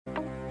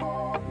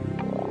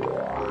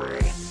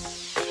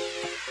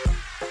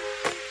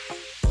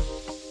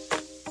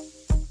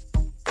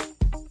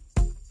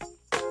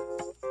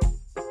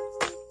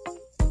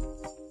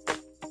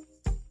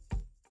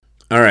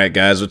All right,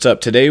 guys, what's up?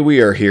 Today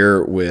we are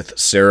here with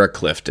Sarah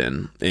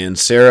Clifton, and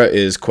Sarah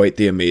is quite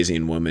the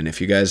amazing woman.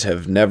 If you guys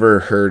have never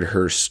heard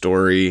her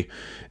story,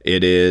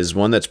 it is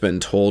one that's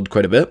been told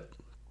quite a bit,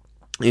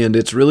 and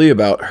it's really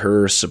about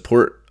her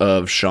support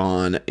of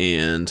Sean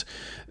and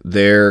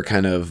their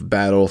kind of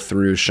battle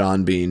through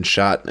Sean being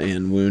shot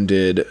and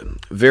wounded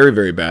very,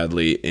 very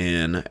badly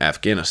in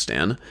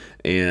Afghanistan,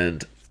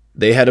 and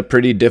they had a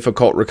pretty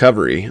difficult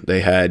recovery. They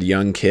had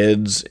young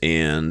kids,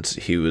 and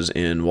he was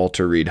in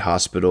Walter Reed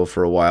Hospital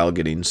for a while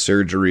getting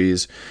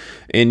surgeries.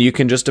 And you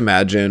can just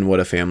imagine what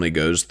a family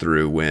goes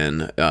through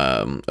when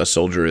a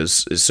soldier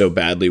is so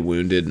badly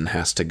wounded and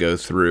has to go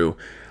through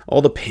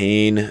all the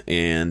pain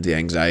and the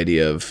anxiety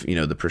of,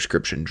 the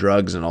prescription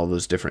drugs and all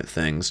those different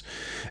things.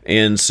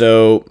 And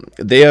so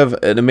they have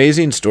an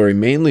amazing story,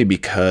 mainly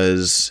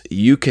because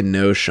you can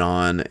know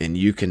Sean and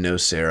you can know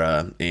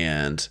Sarah,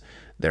 and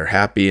they're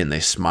happy and they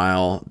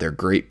smile. They're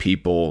great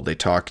people. They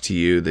talk to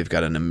you. They've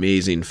got an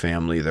amazing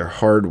family. They're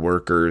hard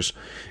workers.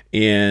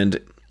 And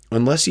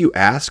unless you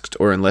asked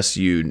or unless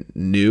you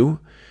knew,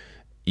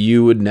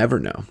 you would never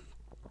know.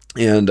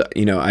 And,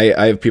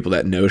 I have people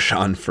that know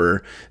Sean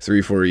for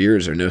 3-4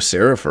 years or know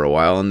Sarah for a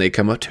while, and they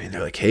come up to me and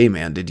they're like, "Hey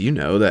man, did you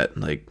know that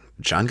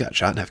John got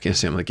shot in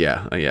Afghanistan?" I'm like,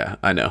 yeah,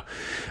 I know.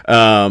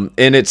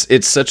 And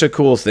it's such a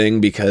cool thing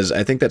because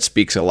I think that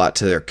speaks a lot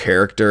to their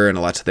character and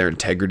a lot to their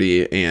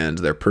integrity and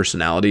their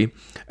personality.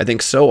 I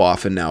think so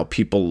often now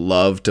people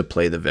love to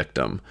play the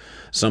victim.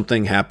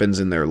 Something happens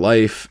in their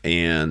life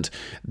and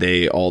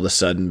they all of a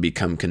sudden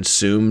become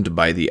consumed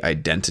by the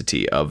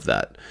identity of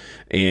that.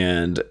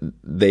 And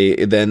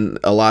then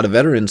a lot of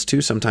veterans too,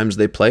 sometimes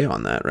they play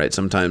on that, right?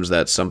 Sometimes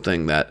that's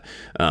something that,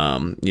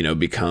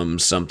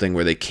 becomes something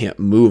where they can't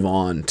move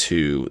on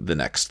to the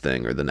next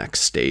thing or the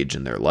next stage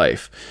in their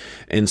life.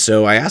 And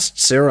so I asked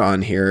Sarah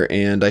on here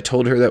and I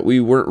told her that we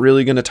weren't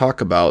really going to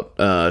talk about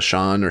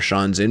Sean or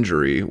Sean's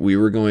injury. We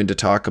were going to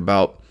talk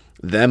about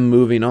them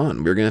moving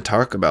on. We're going to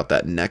talk about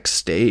that next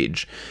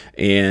stage.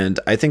 And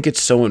I think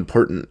it's so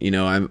important.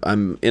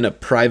 I'm in a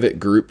private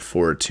group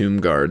for tomb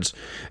guards,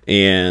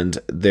 and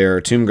there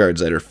are tomb guards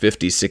that are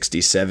 50,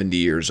 60, 70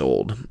 years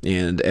old.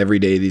 And every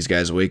day these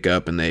guys wake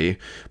up and they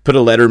put a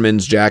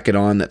letterman's jacket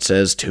on that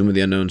says Tomb of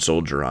the Unknown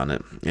Soldier on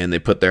it. And they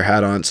put their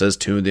hat on, it says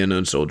Tomb of the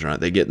Unknown Soldier on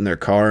it. They get in their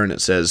car and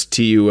it says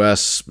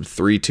TUS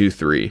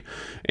 323.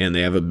 And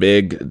they have a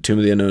big Tomb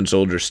of the Unknown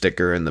Soldier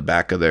sticker in the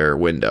back of their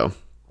window.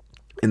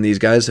 And these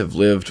guys have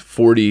lived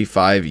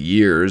 45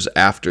 years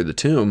after the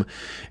tomb,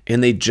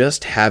 and they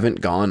just haven't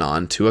gone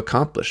on to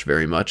accomplish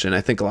very much. And I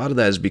think a lot of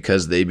that is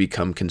because they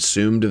become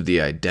consumed of the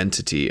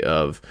identity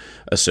of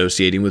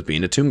associating with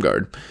being a tomb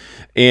guard.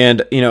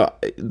 And,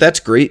 that's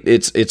great.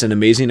 It's an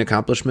amazing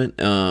accomplishment.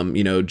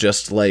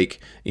 Just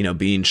like,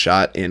 being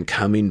shot and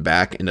coming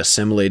back and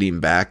assimilating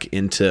back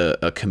into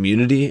a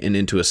community and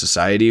into a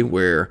society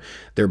where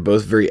they're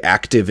both very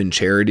active in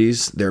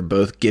charities. They're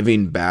both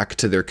giving back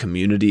to their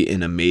community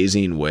in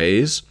amazing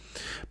ways,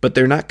 but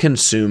they're not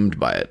consumed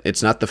by it.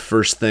 It's not the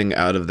first thing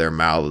out of their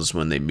mouths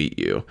when they meet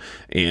you.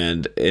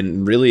 And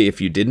really,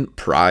 if you didn't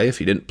pry, if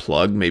you didn't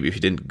plug, maybe if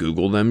you didn't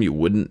Google them, you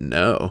wouldn't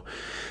know.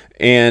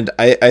 And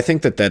I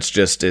think that's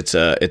just, it's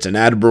an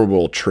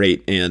admirable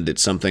trait, and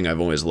it's something I've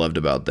always loved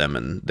about them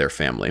and their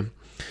family.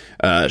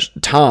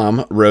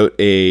 Tom wrote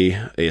a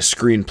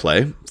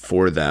screenplay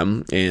for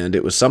them, and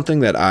it was something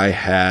that I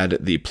had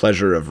the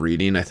pleasure of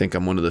reading. I think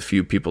I'm one of the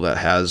few people that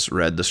has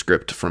read the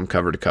script from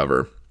cover to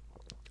cover.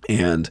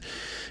 And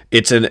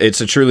it's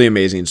a truly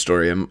amazing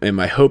story. And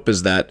my hope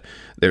is that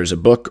there's a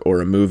book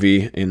or a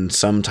movie in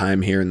some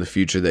time here in the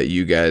future that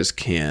you guys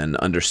can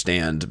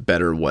understand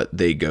better what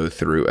they go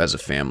through as a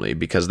family,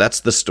 because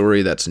that's the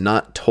story that's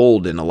not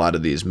told in a lot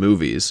of these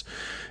movies.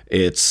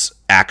 It's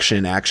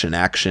action, action,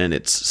 action.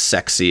 It's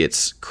sexy.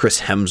 It's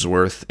Chris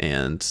Hemsworth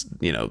and,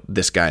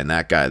 this guy and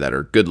that guy that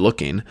are good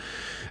looking.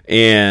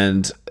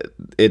 And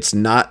it's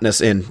not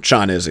necessarily,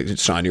 and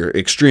Sean, you're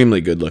extremely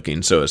good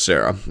looking. So is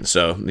Sarah.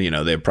 So,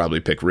 they probably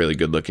pick really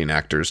good looking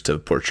actors to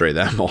portray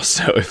them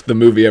also if the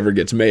movie ever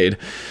gets made.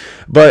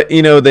 But,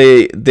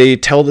 they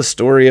tell the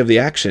story of the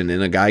action,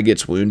 and a guy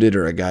gets wounded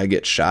or a guy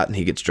gets shot and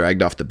he gets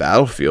dragged off the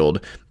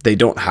battlefield. They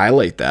don't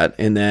highlight that.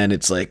 And then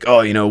it's like,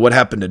 oh, what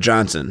happened to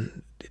Johnson?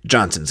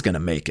 Johnson's going to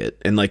make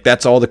it. And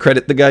that's all the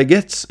credit the guy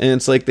gets. And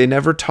it's like they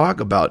never talk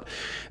about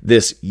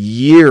this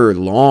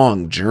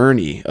year-long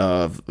journey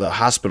of the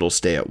hospital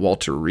stay at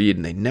Walter Reed,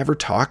 and they never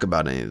talk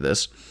about any of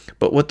this.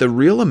 But what the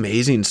real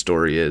amazing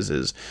story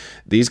is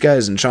these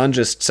guys, and Sean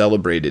just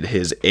celebrated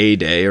his A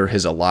day or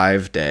his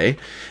alive day,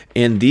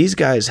 and these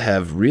guys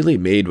have really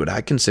made what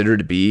I consider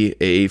to be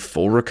a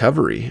full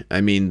recovery.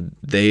 I mean,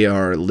 they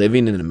are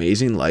living an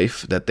amazing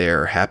life, that they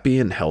are happy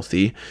and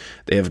healthy.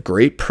 They have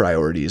great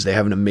priorities. They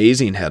have an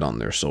amazing head on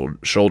their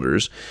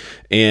shoulders.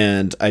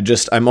 And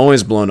I'm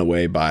always blown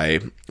away by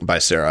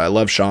Sarah. I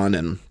love Sean,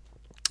 and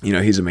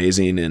he's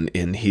amazing,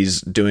 and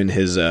he's doing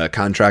his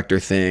contractor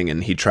thing,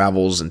 and he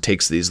travels and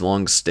takes these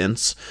long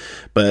stints.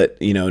 But,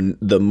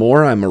 the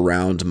more I'm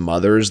around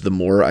mothers, the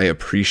more I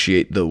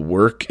appreciate the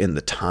work and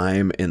the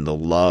time and the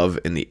love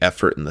and the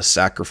effort and the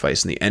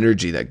sacrifice and the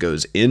energy that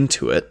goes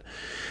into it.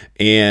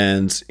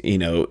 And,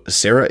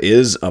 Sarah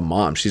is a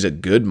mom. She's a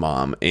good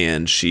mom,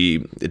 and she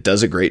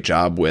does a great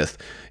job with,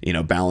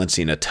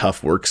 balancing a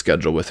tough work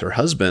schedule with her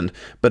husband,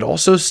 but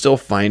also still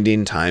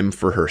finding time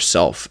for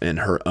herself and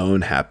her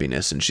own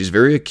happiness. And she's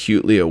very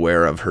acutely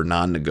aware of her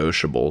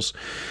non-negotiables.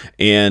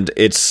 And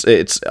it's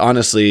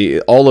honestly,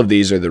 all of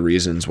these are the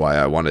reasons why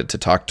I wanted to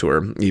talk to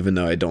her, even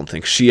though I don't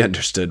think she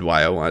understood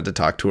why I wanted to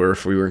talk to her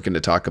if we weren't going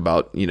to talk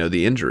about,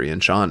 the injury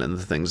and Sean and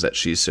the things that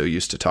she's so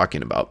used to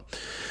talking about.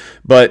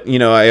 But,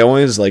 I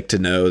always like to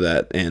know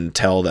that and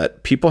tell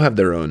that people have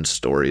their own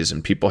stories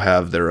and people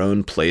have their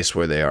own place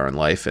where they are in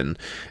life. And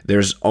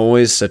there's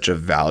always such a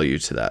value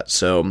to that.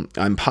 So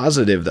I'm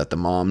positive that the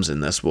moms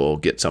in this will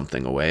get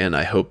something away. And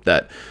I hope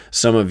that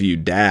some of you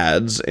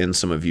dads and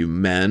some of you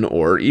men,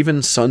 or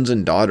even sons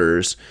and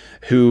daughters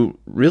who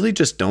really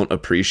just don't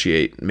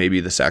appreciate maybe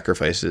the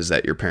sacrifices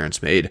that your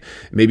parents made,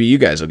 maybe you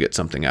guys will get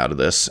something out of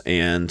this.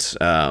 And,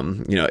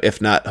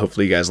 if not,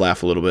 hopefully you guys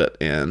laugh a little bit,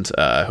 and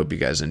I hope you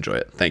guys enjoy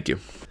it. Thank you.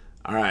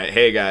 All right.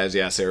 Hey, guys.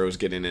 Yeah, Sarah was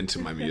getting into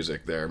my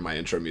music there, my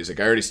intro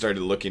music. I already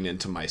started looking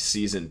into my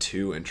season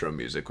 2 intro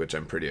music, which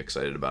I'm pretty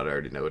excited about. I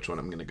already know which one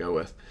I'm going to go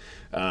with.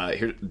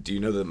 Here, do you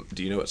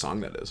know what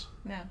song that is?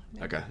 No.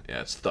 Okay.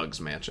 Yeah, it's Thug's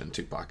Mansion,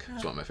 Tupac.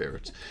 It's one of my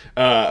favorites.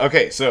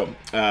 Okay, so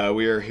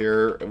we are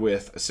here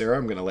with Sarah.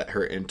 I'm going to let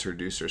her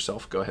introduce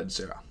herself. Go ahead,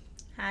 Sarah.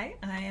 Hi,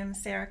 I am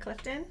Sarah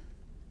Clifton.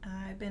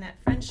 I've been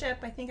at Friendship.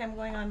 I think I'm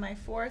going on my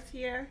 4th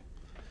year.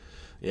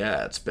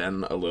 Yeah, it's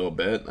been a little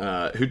bit.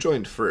 Who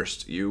joined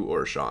first, you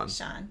or Sean?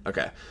 Sean.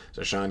 Okay,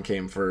 so Sean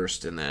came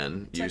first, and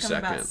then you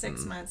second. Took him about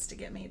 6 months to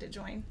get me to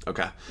join.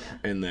 Okay, yeah.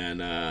 and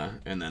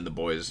then the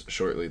boys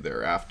shortly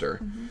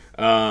thereafter.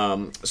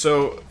 Mm-hmm.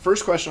 So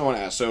first question I want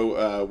to ask.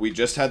 So we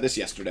just had this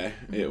yesterday.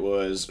 Mm-hmm. It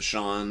was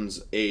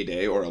Sean's A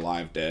Day or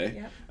Alive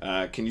Day.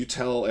 Yep. Can you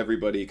tell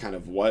everybody kind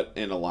of what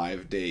an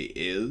Alive Day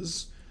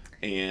is,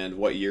 and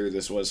what year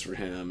this was for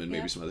him, and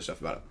maybe some other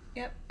stuff about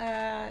it?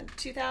 Yep.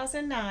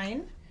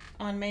 2009.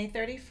 On May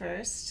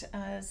 31st,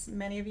 as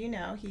many of you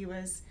know, he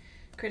was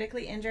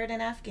critically injured in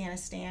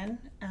Afghanistan.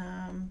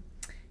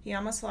 He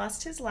almost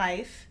lost his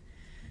life.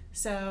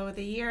 So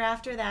the year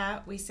after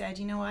that, we said,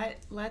 you know what,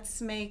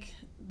 let's make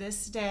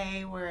this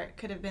day where it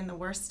could have been the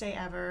worst day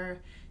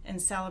ever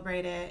and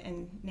celebrate it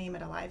and name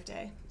it Alive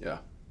Day. Yeah.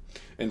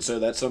 And so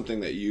that's something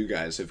that you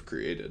guys have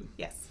created.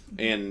 Yes.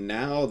 And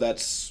now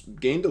that's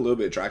gained a little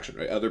bit of traction,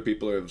 right? Other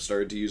people have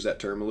started to use that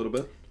term a little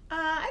bit?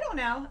 I don't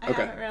know. I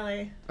haven't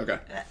really. Okay.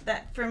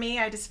 That for me,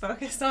 I just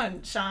focus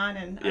on Sean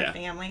and our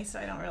family, so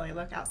I don't really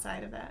look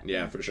outside of that.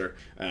 Yeah, for sure.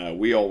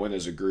 We all went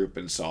as a group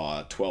and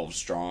saw 12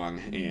 Strong,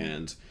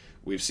 and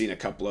we've seen a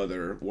couple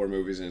other war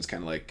movies, and it's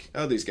kind of like,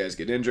 oh, these guys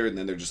get injured, and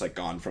then they're just like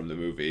gone from the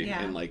movie.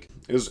 Yeah. And like,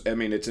 it's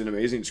an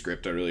amazing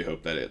script. I really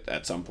hope that it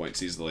at some point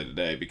sees the light of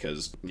day,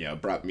 because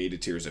it brought me to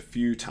tears a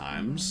few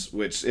times.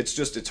 Which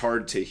it's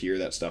hard to hear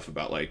that stuff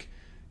about like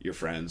your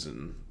friends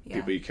and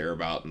people you care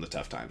about and the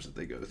tough times that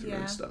they go through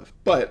and stuff.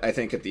 But I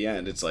think at the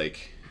end, it's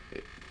like,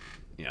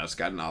 it's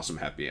got an awesome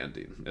happy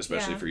ending,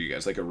 especially for you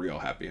guys, like a real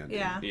happy ending.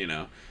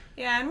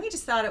 Yeah, and we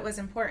just thought it was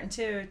important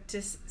too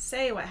to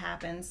say what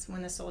happens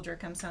when the soldier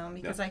comes home,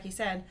 because like you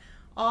said,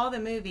 all the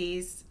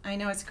movies, I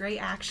know it's great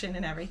action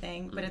and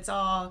everything, but it's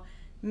all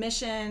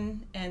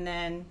mission and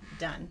then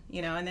done,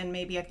 and then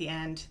maybe at the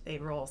end they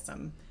roll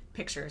some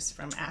pictures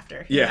from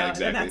after.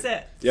 Exactly. And that's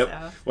it. Yep.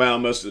 So. Well,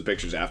 most of the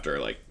pictures after are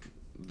like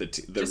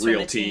the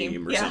real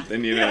team or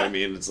something, what I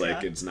mean? It's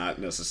like, it's not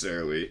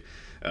necessarily,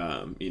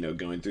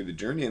 going through the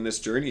journey. And this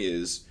journey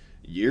is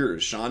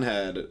years. Sean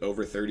had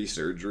over 30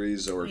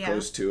 surgeries or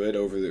close to it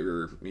over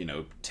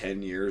the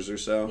 10 years or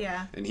so.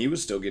 Yeah. And he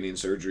was still getting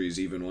surgeries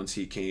even once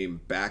he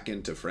came back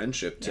into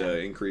Friendship to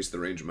increase the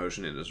range of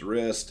motion in his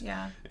wrist.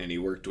 Yeah. And he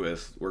worked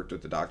with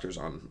the doctors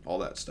on all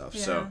that stuff.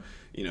 Yeah. So,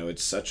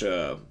 it's such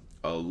a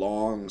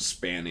long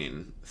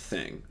spanning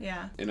thing.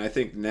 Yeah. And I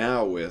think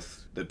now with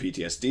the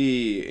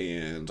PTSD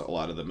and a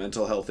lot of the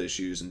mental health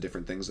issues and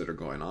different things that are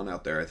going on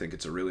out there, I think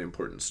it's a really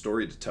important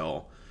story to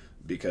tell,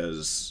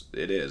 because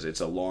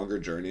it's a longer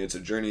journey. It's a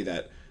journey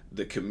that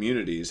the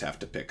communities have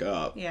to pick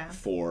up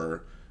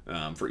for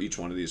each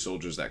one of these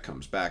soldiers that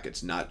comes back.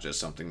 It's not just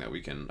something that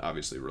we can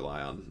obviously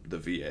rely on the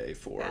VA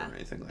for or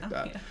anything like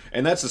that. Yeah.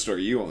 And that's the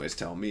story you always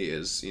tell me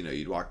is,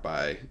 you'd walk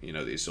by,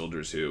 these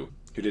soldiers who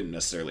didn't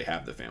necessarily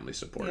have the family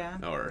support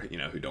or,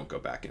 who don't go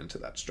back into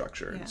that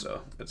structure. And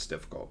so it's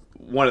difficult.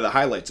 One of the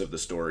highlights of the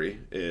story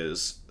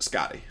is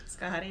Scotty.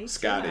 Scotty.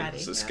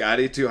 So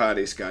Scotty Too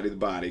Hottie, Scotty the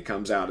Body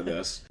comes out of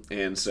this.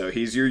 And so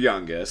he's your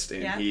youngest,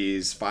 and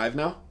he's 5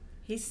 now?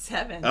 He's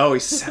 7. Oh,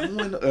 he's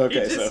 7?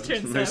 Okay, He just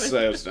turned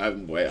 7.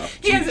 I'm way off.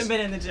 He hasn't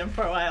been in the gym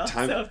for a while.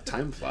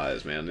 Time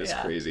flies, man. It's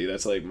Yeah. crazy.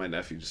 That's like my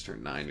nephew just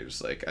turned 9. You're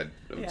just like,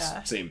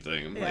 Yeah. same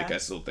thing. I'm like, I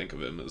still think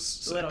of him as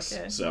 6. Little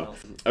kid. So,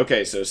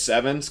 okay, so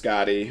 7,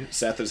 Scotty.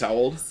 Seth is how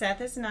old?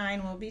 Seth is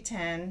 9, will be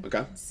 10.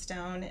 Okay.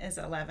 Stone is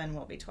 11,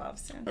 will be 12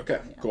 soon.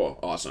 Okay, Yeah. cool.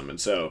 Awesome. And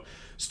so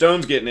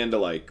Stone's getting into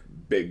like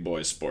big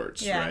boy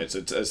sports, Yeah. right?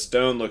 So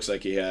Stone looks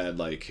like he had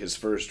like his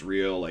first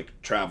real like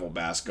travel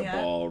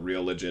basketball,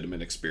 real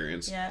legitimate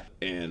experience. Yeah.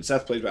 And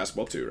Seth plays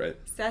basketball too, right?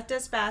 Seth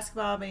does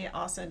basketball, but he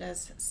also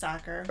does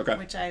soccer, Okay.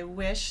 which I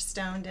wish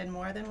Stone did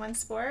more than one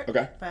sport.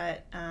 Okay.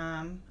 But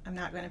I'm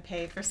not going to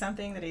pay for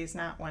something that he's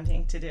not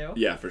wanting to do.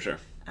 Yeah, for sure.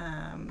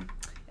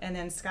 And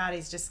then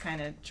Scotty's just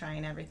kind of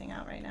trying everything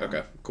out right now.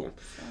 Okay, cool.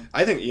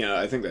 I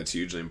think that's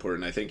hugely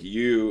important. I think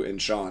you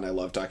and Sean, I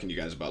love talking to you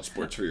guys about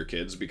sports for your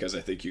kids because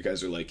I think you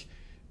guys are like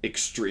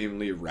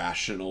extremely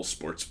rational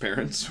sports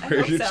parents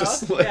where you're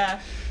just like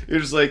you're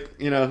just like,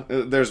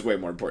 there's way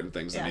more important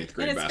things than 8th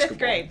grade and it's basketball. 5th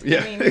grade. Yeah.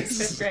 I mean, it's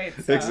 5th grade.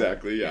 So,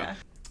 exactly, yeah.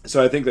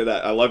 So I think that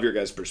I love your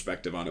guys'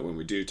 perspective on it when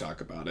we do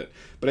talk about it.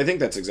 But I think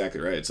that's exactly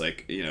right. It's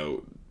like,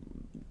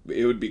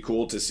 it would be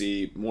cool to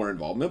see more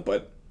involvement,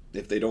 but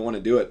if they don't want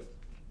to do it,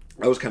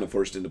 I was kind of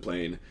forced into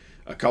playing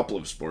a couple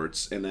of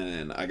sports, and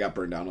then I got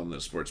burned out on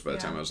those sports by the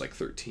time I was like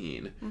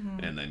 13,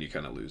 and then you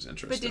kind of lose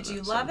interest. But did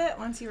you love it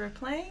once you were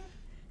playing?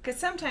 Because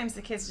sometimes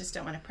the kids just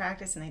don't want to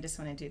practice and they just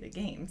want to do the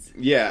games.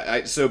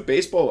 Yeah, so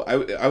baseball,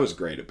 I was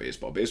great at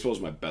baseball. Baseball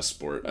was my best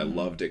sport. I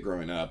loved it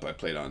growing up. I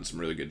played on some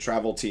really good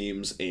travel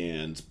teams,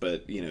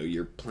 but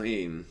you're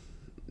playing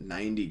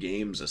 90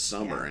 games a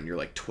summer and you're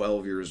like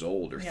 12 years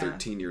old or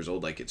 13 years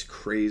old. Like, it's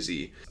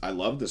crazy. I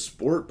loved the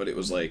sport, but it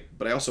was like,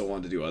 but I also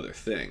wanted to do other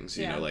things,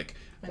 like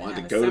wanted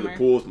to go to the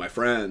pool with my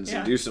friends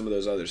and do some of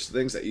those other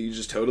things that you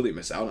just totally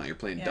miss out on. You're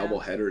playing double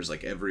headers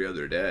like every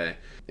other day.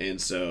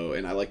 And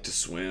I like to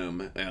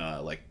swim,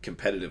 like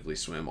competitively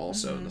swim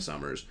also in the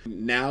summers.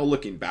 Now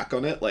looking back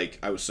on it, like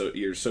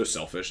you're so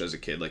selfish as a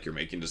kid, like you're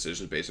making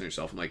decisions based on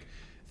yourself. I'm like,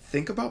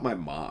 think about my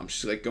mom.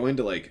 She's like going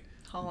to like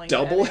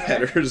double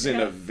headers in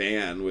a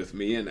van with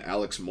me and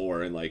Alex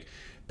Moore and like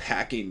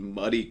packing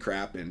muddy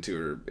crap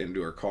into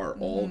her car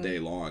all day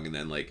long, and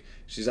then like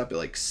she's up at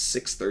like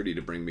 6:30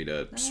 to bring me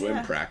to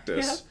swim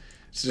practice.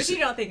 But you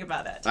don't think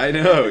about that. I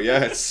know,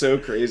 yeah, it's so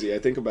crazy. I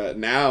think about it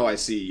now. I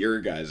see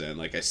your guys in,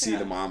 like I see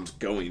the moms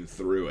going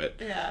through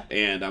it,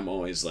 and I'm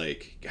always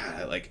like,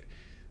 God,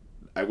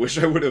 I wish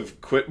I would have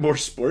quit more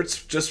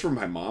sports just for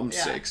my mom's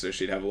sake, so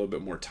she'd have a little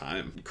bit more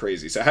time.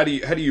 Crazy. So how do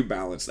you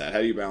balance that?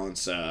 How do you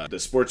balance the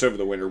sports over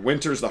the winter?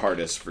 Winter's the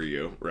hardest for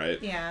you,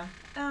 right? Yeah.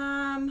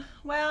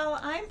 Well,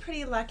 I'm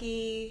pretty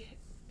lucky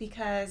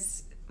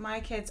because my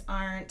kids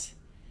aren't.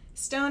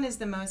 Stone is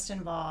the most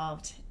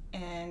involved,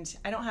 and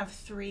I don't have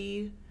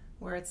 3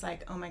 where it's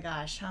like, oh my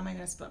gosh, how am I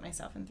going to split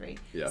myself in 3?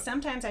 Yeah.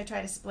 Sometimes I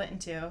try to split in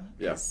 2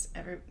 because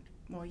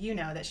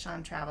that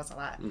Sean travels a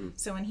lot.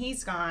 So when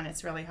he's gone,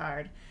 it's really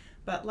hard.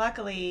 But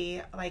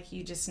luckily, like,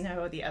 you just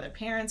know the other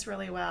parents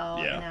really well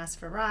and ask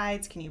for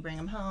rides. Can you bring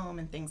them home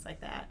and things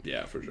like that?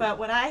 Yeah, for sure. But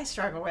what I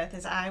struggle with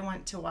is I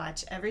want to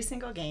watch every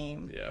single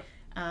game. Yeah.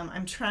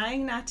 I'm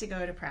trying not to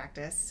go to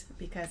practice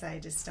because I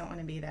just don't want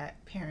to be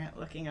that parent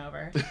looking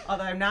over.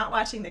 Although I'm not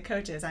watching the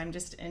coaches, I'm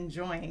just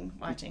enjoying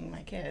watching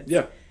my kids.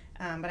 Yeah.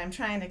 But I'm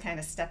trying to kind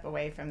of step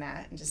away from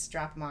that and just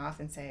drop them off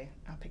and say,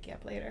 I'll pick you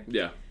up later.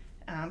 Yeah.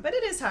 But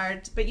it is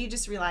hard, but you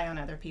just rely on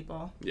other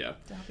people to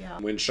help you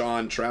out. When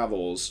Sean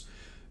travels,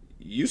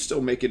 you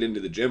still make it into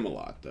the gym a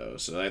lot, though.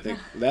 So I think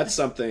that's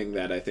something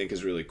that I think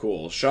is really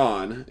cool.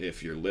 Sean,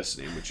 if you're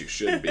listening, which you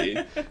should be,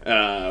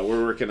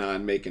 we're working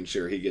on making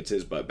sure he gets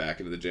his butt back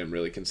into the gym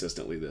really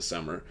consistently this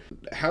summer.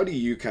 How do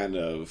you kind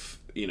of,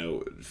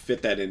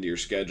 fit that into your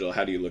schedule?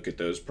 How do you look at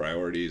those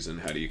priorities, and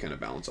how do you kind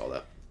of balance all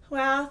that?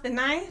 Well, the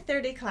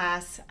 9:30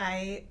 class,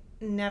 I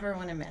never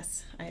want to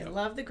miss. I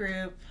love the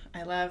group.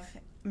 I love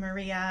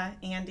Maria,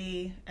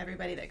 Andy,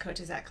 everybody that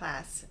coaches that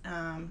class.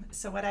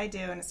 So what I do,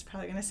 and it's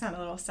probably going to sound a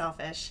little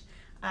selfish,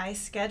 I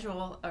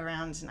schedule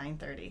around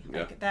 9:30.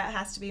 Like, that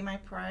has to be my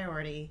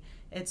priority.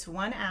 It's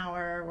 1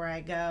 hour where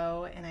I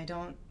go and I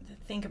don't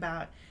think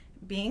about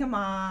being a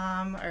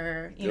mom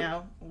or,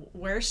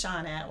 where's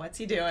Sean at? What's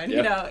he doing?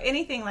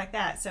 Anything like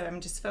that. So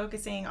I'm just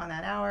focusing on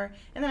that hour,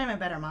 and then I'm a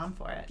better mom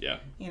for it. Yeah.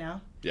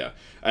 Yeah.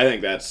 I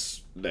think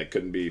that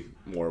couldn't be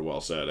more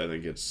well said. I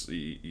think it's,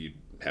 you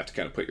have to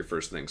kind of put your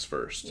first things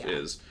first.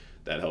 Is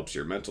that helps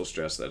your mental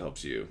stress, that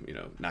helps you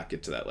not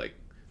get to that like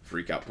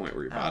freak out point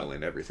where you're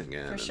bottling everything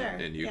in,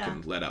 and you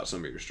can let out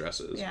some of your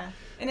stresses.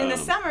 And in the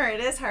summer it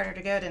is harder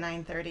to go to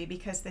 9:30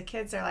 because the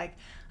kids are like,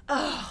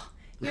 oh,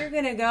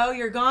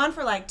 you're gone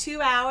for like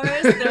 2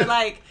 hours. They're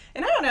like,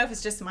 and I don't know if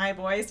it's just my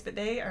boys, but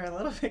they are a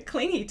little bit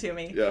clingy to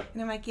me.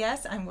 And I'm like,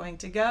 yes, I'm going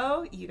to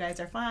go, you guys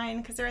are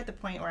fine, because they're at the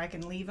point where I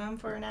can leave them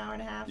for an hour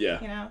and a half.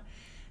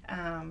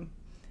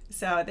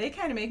 So they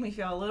kind of make me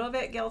feel a little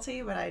bit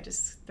guilty, but I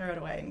just throw it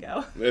away and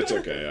go. It's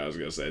okay. I was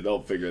going to say,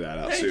 they'll figure that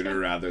out sooner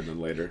rather than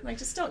later. Like,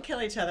 just don't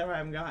kill each other while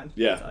I'm gone.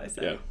 Yeah, that's all I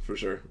say. Yeah, for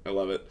sure. I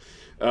love it.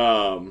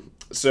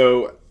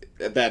 So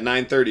at that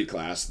 9:30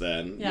 class,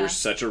 then Yeah. you're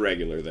such a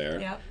regular there.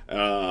 Yep.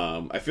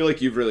 I feel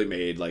like you've really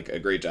made like a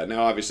great job.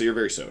 Now, obviously, you're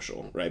very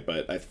social, right?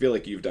 But I feel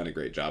like you've done a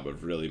great job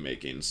of really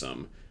making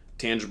some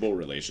tangible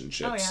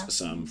relationships, Oh, yeah.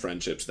 some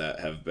friendships that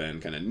have been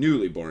kind of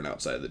newly born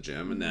outside of the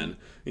gym, and then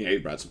you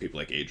brought some people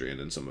like Adrian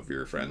and some of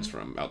your friends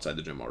from outside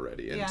the gym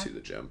already into the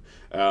gym.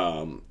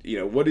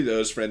 What do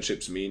those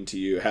friendships mean to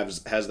you?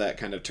 Has that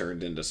kind of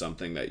turned into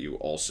something that you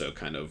also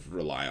kind of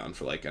rely on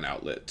for like an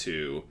outlet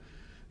to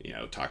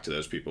talk to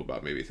those people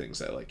about maybe things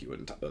that like you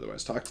wouldn't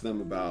otherwise talk to them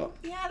about?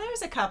 Yeah,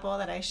 there's a couple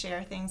that I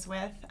share things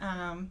with.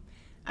 I'm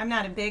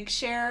not a big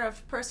share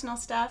of personal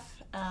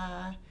stuff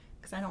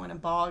because I don't want to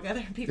bog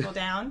other people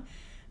down.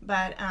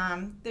 But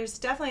there's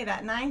definitely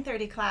that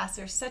 9:30 class.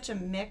 There's such a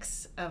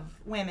mix of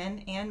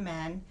women and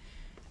men,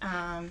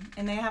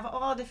 and they have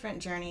all different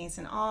journeys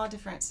and all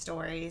different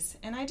stories.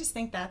 And I just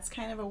think that's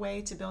kind of a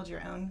way to build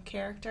your own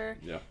character.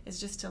 Yeah. Is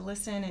just to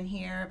listen and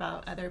hear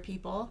about other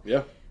people.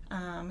 Yeah.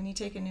 And you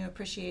take a new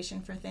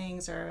appreciation for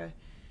things, or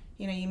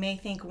you may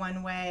think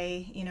one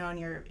way, and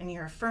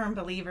you're a firm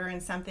believer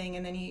in something,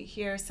 and then you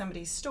hear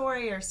somebody's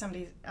story or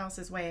somebody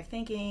else's way of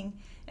thinking,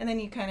 and then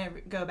you kind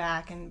of go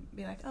back and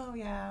be like, oh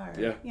yeah,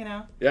 or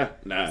Yeah,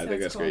 no, So I think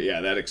it's that's cool. great.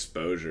 Yeah, that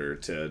exposure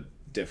to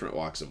different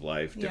walks of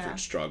life, different Yeah.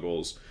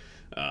 struggles.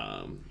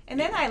 And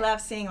then I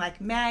love seeing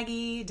like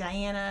Maggie,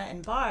 Diana,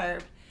 and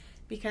Barb,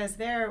 because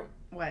they're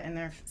in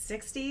their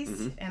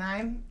 60s, and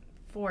I'm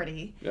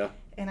 40. Yeah.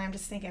 And I'm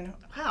just thinking,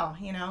 wow,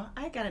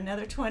 I got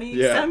another 20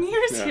 Yeah. some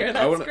years Yeah. here.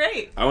 That's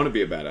great. I want to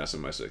be a badass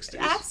in my 60s.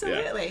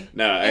 Absolutely. Yeah.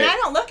 No, and I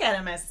don't look at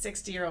them as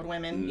 60-year-old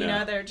women.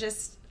 No. They're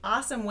just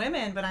awesome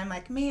women. But I'm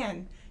like,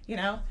 man,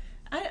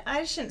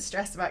 I shouldn't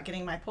stress about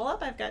getting my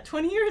pull-up. I've got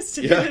 20 years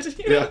to get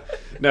it. Yeah.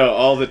 No,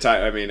 all the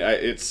time. I mean,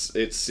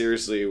 it's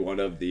seriously one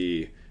of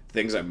the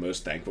things I'm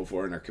most thankful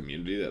for in our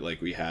community, that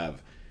like we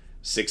have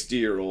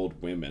 60-year-old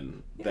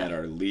women that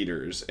are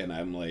leaders, and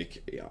I'm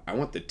like, I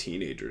want the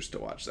teenagers to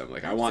watch them.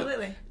 Like,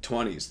 Absolutely. I want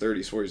 20s,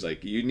 30s, 40s.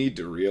 Like, you need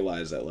to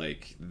realize that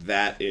like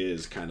that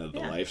is kind of the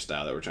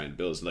lifestyle that we're trying to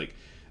build. Is like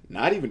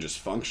not even just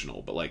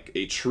functional, but like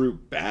a true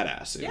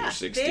badass in your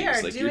 60s. They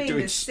are like doing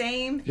the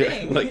same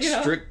thing. like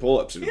strict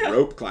pull-ups and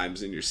rope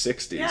climbs in your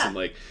 60s, and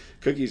like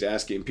Cookie's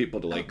asking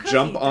people to like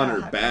jump on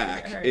her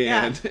back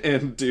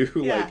and do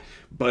like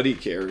buddy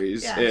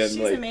carries. Yeah, and she's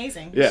like,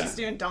 amazing. Yeah. She's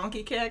doing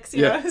donkey kicks.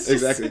 It's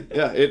exactly.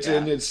 Yeah, it's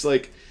and it's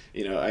like,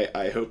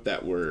 I hope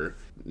that we're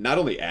not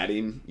only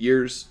adding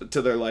years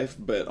to their life,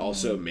 but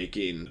also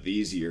making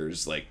these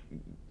years like,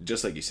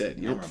 just like you said,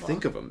 you don't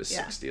think of them as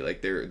 60.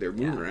 Like they're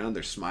moving around,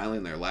 they're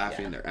smiling, they're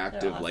laughing, they're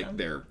active,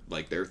 they're awesome.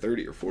 like they're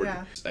 30 or 40.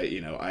 Yeah.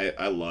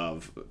 I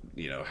love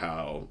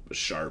how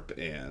sharp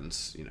and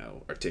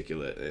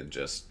articulate, and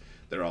just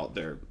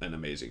they're an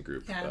amazing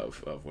group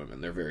of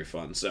women. They're very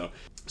fun. So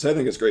I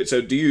think it's great.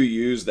 So do you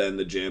use then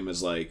the gym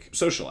as like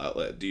social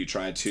outlet? Do you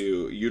try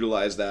to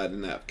utilize that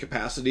in that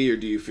capacity, or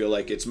do you feel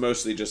like it's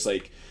mostly just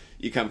like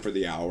you come for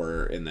the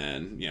hour and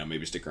then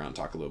maybe stick around and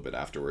talk a little bit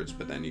afterwards,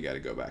 but then you got to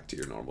go back to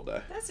your normal day?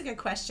 That's a good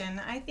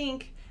question. I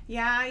think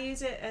I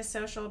use it as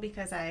social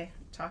because I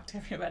talk to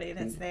everybody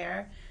that's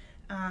there.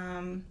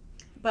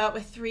 But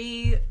with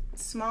 3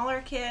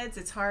 smaller kids,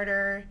 it's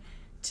harder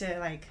to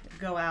like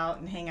go out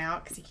and hang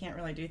out because you can't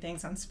really do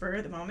things on spur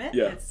of the moment.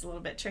 It's a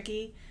little bit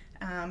tricky.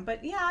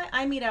 But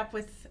I meet up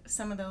with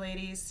some of the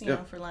ladies,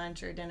 for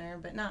lunch or dinner,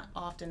 but not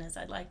often as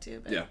I'd like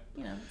to. But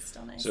it's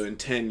still nice. So in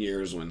 10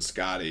 years, when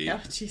Scotty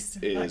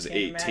is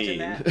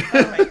 18,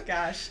 oh my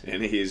gosh,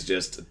 and he's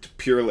just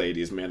pure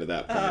ladies man at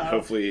that point.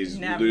 Hopefully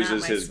he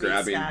loses his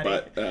grabbing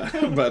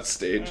butt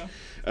stage.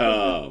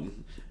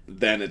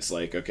 Then it's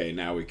like, okay,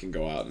 now we can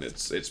go out and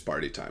it's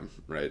party time,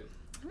 right?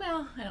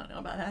 Well, I don't know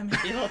about that. I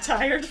might be a little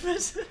tired,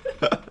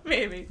 but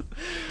maybe.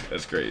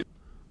 That's great.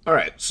 All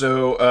right,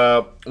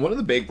 so one of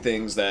the big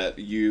things that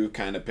you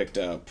kind of picked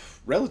up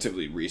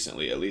relatively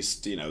recently, at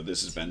least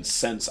this has been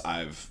since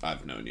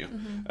I've known you,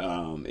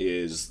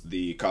 is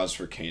the Cause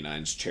for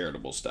Canines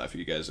charitable stuff.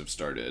 You guys have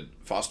started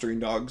fostering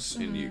dogs,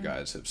 and you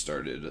guys have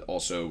started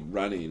also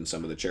running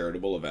some of the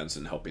charitable events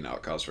and helping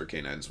out Cause for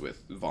Canines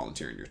with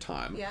volunteering your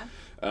time.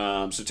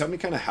 Yeah. So tell me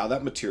kind of how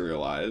that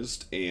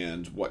materialized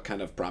and what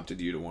kind of prompted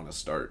you to want to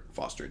start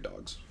fostering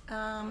dogs.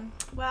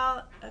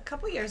 Well, a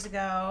couple years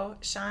ago,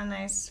 Sean and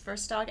I's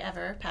first dog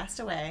ever passed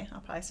away.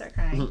 I'll probably start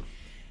crying.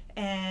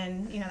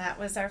 And, that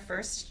was our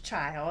first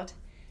child.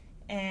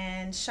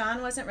 And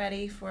Sean wasn't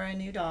ready for a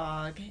new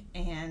dog,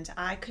 and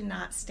I could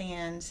not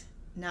stand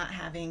not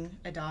having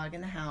a dog in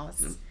the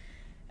house.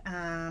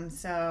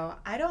 So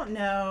I don't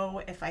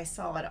know if I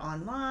saw it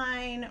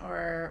online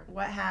or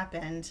what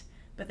happened,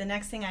 but the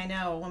next thing I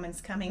know, a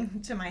woman's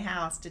coming to my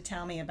house to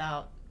tell me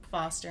about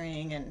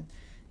fostering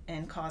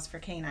and Cause for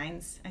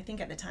Canines. I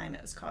think at the time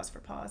it was Cause for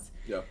Paws.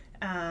 Yeah.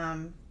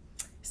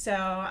 So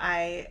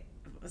I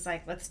was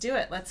like, let's do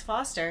it. Let's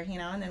foster,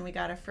 and then we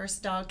got our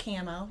first dog,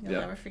 Camo. You'll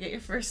never forget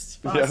your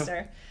first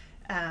foster.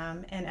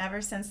 And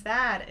ever since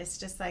that, it's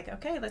just like,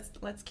 okay,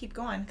 let's keep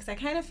going. Because I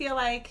kind of feel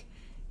like,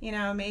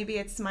 maybe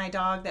it's my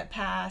dog that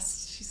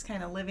passed. She's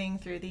kind of living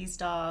through these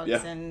dogs.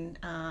 And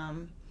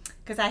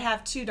because I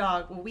have two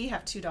dogs. Well, we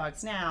have two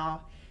dogs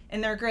now,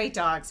 and they're great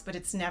dogs, but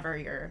it's never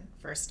your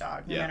first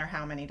dog, no matter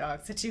how many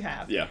dogs that you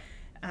have. Yeah.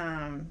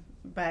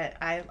 But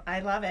I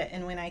love it,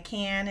 and when I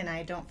can and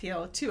I don't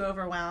feel too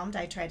overwhelmed,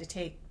 I try to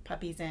take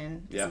puppies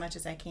in as much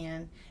as I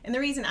can. And the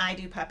reason I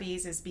do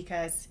puppies is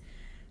because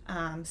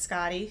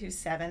Scotty, who's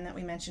 7 that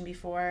we mentioned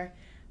before,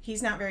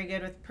 he's not very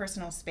good with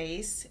personal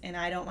space, and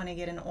I don't want to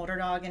get an older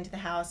dog into the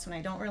house when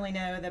I don't really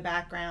know the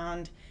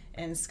background,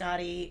 and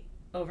Scotty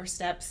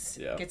oversteps,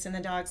 gets in the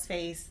dog's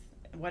face.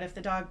 What if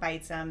the dog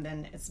bites him?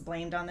 Then it's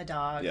blamed on the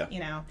dog, you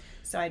know.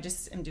 So I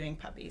just am doing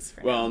puppies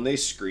for now. And they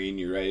screen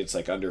you, right? It's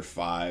like under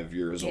 5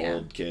 years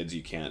old kids,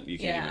 you can't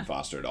even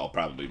foster at all,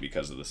 probably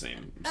because of the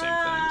same things.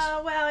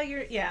 Well,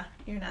 you're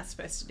not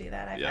supposed to do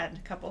that. I've had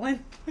a couple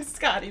in with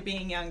Scotty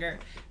being younger,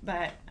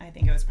 but I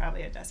think it was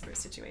probably a desperate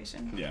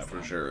situation. Yeah,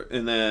 for sure.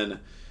 And then,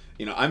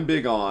 you know, I'm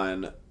big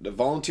on the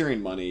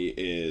volunteering money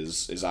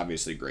is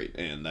obviously great,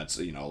 and that's,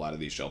 you know, a lot of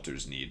these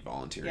shelters need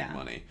volunteering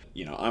money.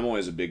 You know, I'm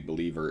always a big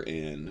believer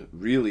in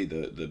really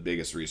the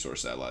biggest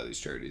resource that a lot of these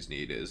charities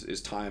need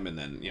is time, and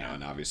then, you know,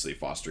 and obviously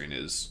fostering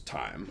is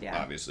time,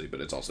 obviously,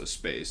 but it's also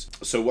space.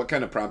 So what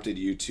kind of prompted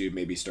you to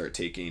maybe start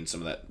taking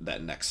some of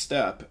that next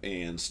step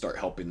and start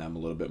helping them a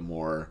little bit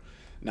more,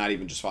 not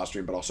even just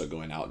fostering, but also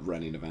going out,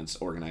 running events,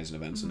 organizing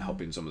events, and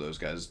helping some of those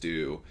guys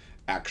do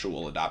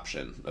actual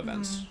adoption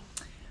events?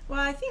 Well,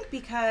 I think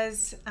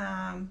because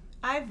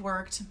I've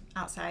worked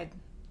outside.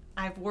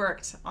 I've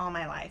worked all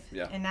my life.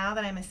 Yeah. And now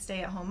that I'm a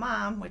stay-at-home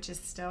mom, which is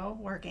still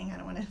working, I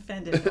don't want to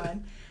offend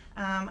anyone,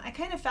 I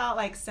kind of felt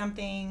like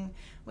something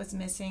was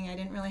missing. I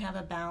didn't really have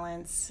a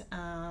balance.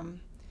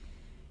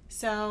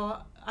 So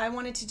I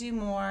wanted to do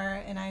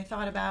more, and I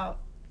thought about,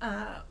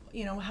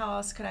 you know, how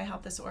else could I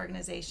help this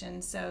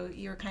organization? So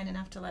you were kind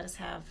enough to let us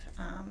have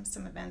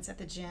some events at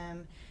the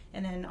gym,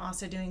 and then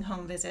also doing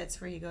home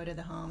visits where you go to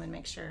the home and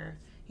make sure,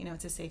 you know,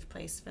 it's a safe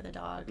place for the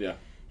dog. Yeah.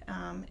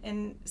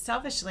 And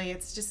selfishly,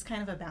 it's just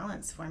kind of a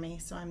balance for me.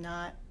 So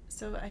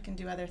I can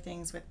do other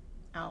things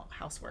without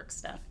housework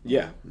stuff.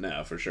 Yeah,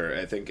 no, for sure.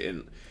 I think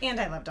and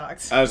I love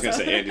dogs. I was going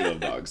to say, and you love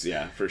dogs.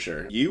 Yeah, for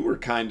sure. You were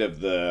kind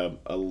of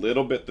a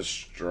little bit the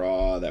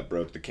straw that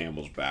broke the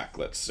camel's back,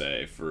 let's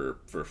say, for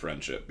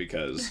friendship,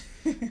 because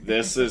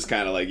this is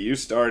kind of like you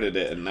started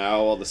it, and now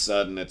all of a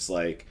sudden it's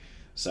like,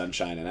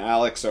 Sunshine and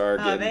Alex are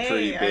getting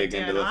pretty big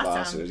into the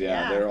fosters.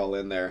 Yeah, they're all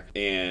in there.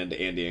 And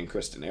Andy and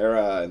Kristen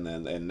Era,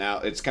 and now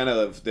it's kind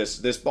of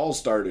this ball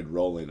started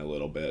rolling a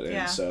little bit.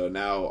 And so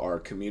now our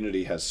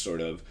community has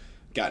sort of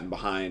gotten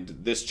behind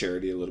this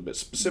charity a little bit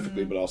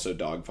specifically, but also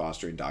dog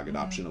fostering, dog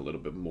adoption a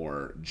little bit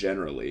more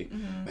generally.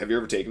 Have you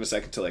ever taken a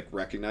second to like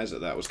recognize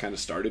that was kind of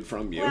started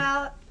from you?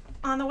 Well,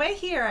 on the way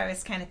here, I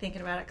was kind of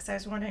thinking about it because I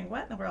was wondering,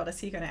 what in the world is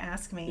he going to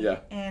ask me? Yeah.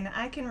 And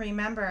I can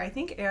remember, I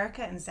think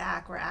Erica and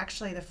Zach were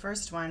actually the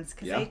first ones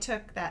because they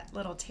took that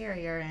little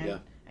terrier, and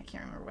I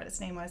can't remember what his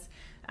name was,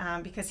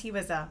 because he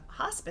was a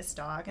hospice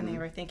dog, and they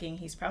were thinking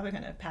he's probably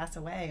going to pass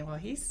away. Well,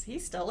 he's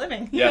still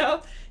living, you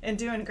know, and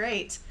doing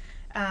great.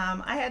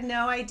 I had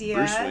no idea.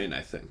 Bruce Wayne,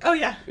 I think. Oh,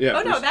 yeah.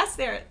 Oh, Bruce. no,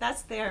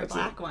 that's their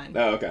black one.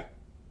 Oh, okay.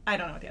 I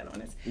don't know what the other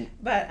one is.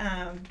 But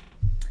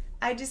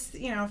I just,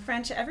 you know,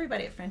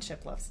 everybody at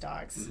Friendship loves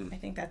dogs. I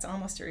think that's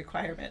almost a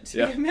requirement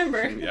to be a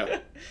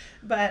member.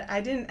 But I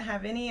didn't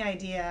have any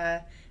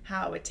idea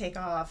how it would take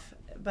off.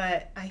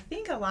 But I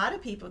think a lot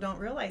of people don't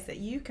realize that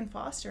you can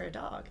foster a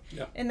dog.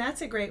 Yeah. And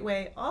that's a great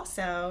way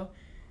also,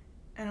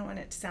 I don't want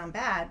it to sound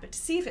bad, but to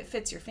see if it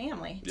fits your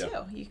family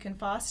too. You can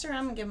foster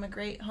them and give them a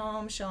great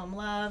home, show them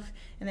love.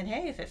 And then,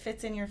 hey, if it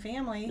fits in your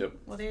family,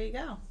 well, there you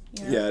go.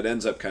 You know? Yeah, it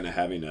ends up kind of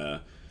having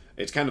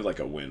it's kind of like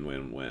a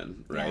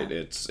win-win-win, right?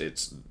 Yeah.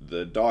 It's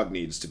the dog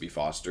needs to be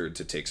fostered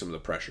to take some of the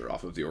pressure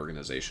off of the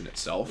organization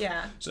itself,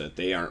 so that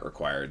they aren't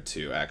required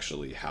to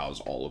actually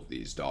house all of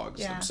these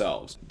dogs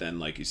themselves. Then,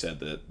 like you said,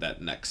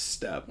 that next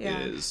step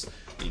is,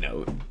 you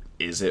know,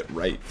 is it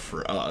right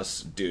for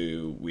us?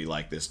 Do we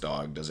like this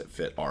dog? Does it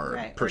fit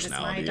our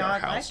personality, our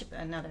house?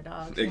 Like another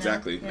dog.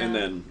 Exactly, and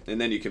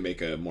then you can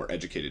make a more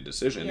educated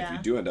decision if you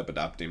do end up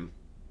adopting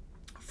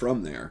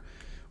from there.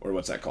 Or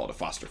what's that called? A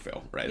foster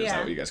fill, right? Is that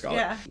what you guys call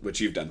it?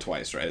 Which you've done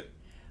twice, right?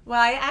 Well,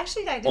 I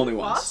didn't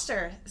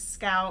foster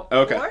Scout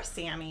or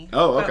Sammy.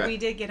 Oh, okay. But we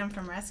did get them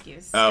from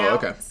rescues.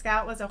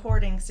 Scout was a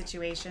hoarding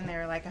situation. There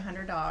were like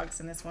 100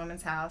 dogs in this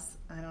woman's house.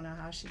 I don't know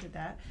how she did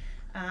that.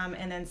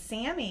 And then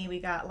Sammy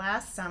we got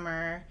last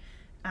summer.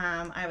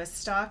 I was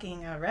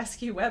stalking a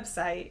rescue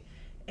website,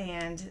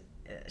 and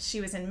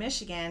she was in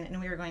Michigan, and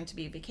we were going to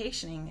be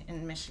vacationing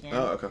in Michigan.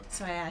 Oh, okay.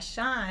 So I asked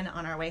Sean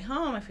on our way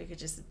home if we could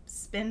just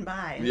spin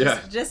by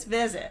and just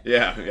visit.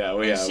 Yeah.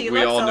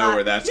 We all know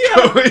where that's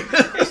going.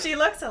 She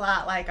looks a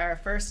lot like our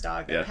first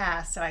dog that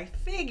passed. So I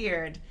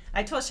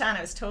told Sean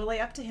it was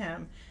totally up to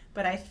him,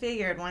 but I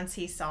figured once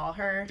he saw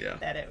her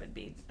that it would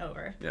be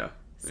over. Yeah.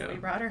 So we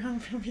brought her home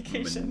from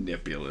vacation.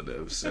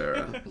 Manipulative,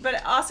 Sarah.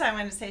 But also I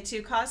wanted to say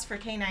too, Cause for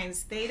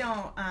Canines, they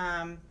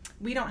don't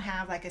we don't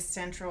have like a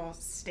central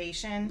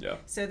station. Yeah.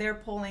 So they're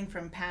pulling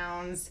from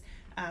pounds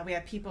We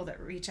have people that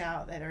reach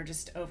out that are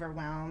just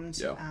overwhelmed.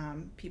 Yeah.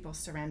 People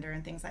surrender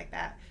and things like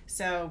that.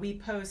 So we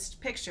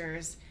post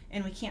pictures,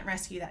 and we can't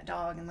rescue that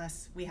dog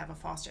unless we have a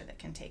foster that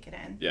can take it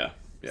in. Yeah.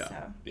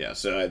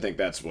 So I think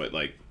that's what,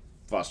 like,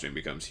 fostering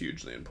becomes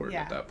hugely important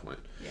at that point.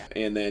 Yeah.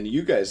 And then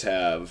you guys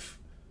have,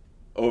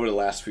 over the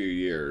last few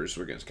years,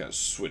 we're going to kind of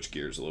switch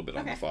gears a little bit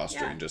on the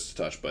fostering just a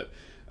touch, but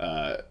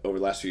over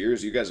the last few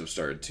years, you guys have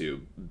started to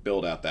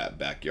build out that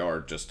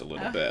backyard just a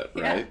little bit,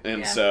 right?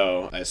 And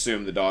so I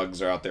assume the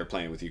dogs are out there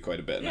playing with you quite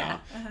a bit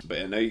now. But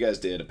I know you guys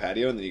did a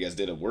patio, and then you guys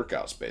did a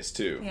workout space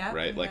too,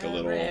 right? Like a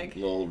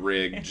little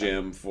rig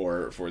gym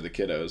for the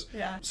kiddos.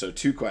 Yeah. So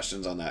 2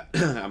 questions on that.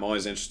 I'm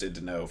always interested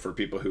to know, for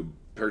people who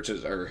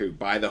purchase or who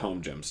buy the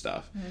home gym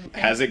stuff,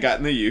 has it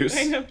gotten the use?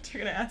 I know what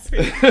you're gonna ask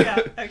me.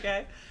 Yeah.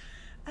 Okay.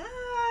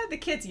 The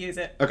kids use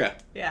it. Okay.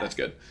 Yeah. That's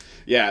good.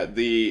 Yeah.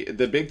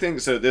 The big thing,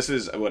 so this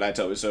is what I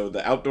tell you. So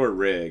the outdoor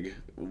rig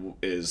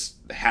is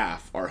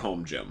half our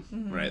home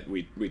gym, right?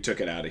 We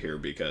took it out of here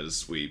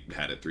because we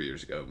had it 3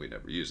 years ago and we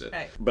never use it.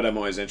 Right. But I'm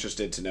always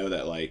interested to know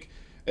that, like,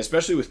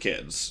 especially with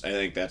kids, I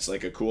think that's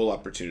like a cool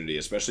opportunity,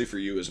 especially for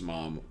you as a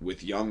mom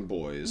with young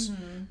boys.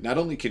 Not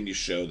only can you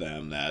show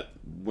them that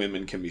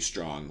women can be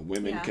strong,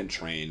 women can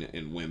train,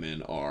 and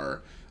women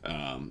are,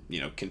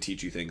 can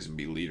teach you things and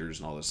be leaders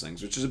and all those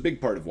things, which is a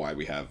big part of why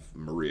we have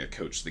Maria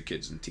coach the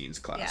kids and teens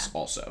class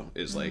also,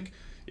 is like,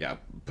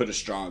 put a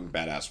strong,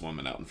 badass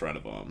woman out in front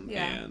of them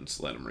and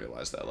let them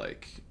realize that,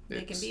 like,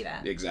 they can be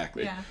that.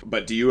 Exactly. Yeah.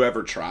 But do you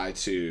ever try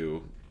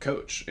to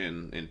coach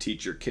and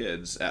teach your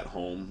kids at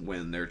home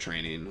when they're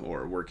training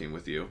or working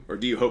with you? Or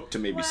do you hope to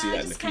maybe see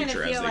that in the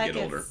future as they get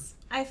older?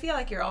 I feel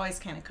like you're always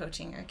kind of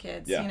coaching your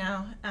kids, you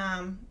know?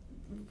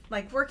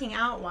 Like, working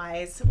out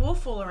wise, we'll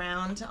fool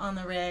around on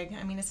the rig.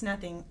 I mean, it's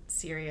nothing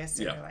serious.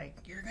 You're like,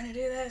 you're going to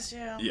do this,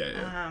 Joe.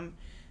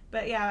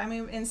 But yeah, I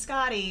mean, and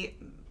Scotty,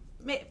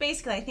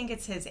 basically, I think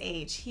it's his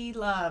age. He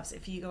loves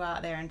if you go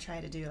out there and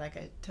try to do like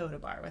a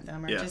totem bar with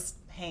him, or just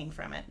hang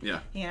from it. You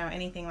know,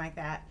 anything like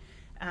that.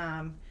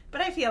 But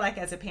I feel like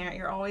as a parent,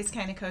 you're always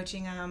kind of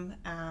coaching them.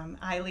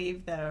 I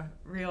leave the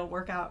real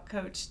workout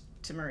coach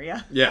to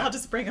Maria. I'll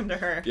just bring them to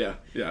her.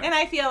 And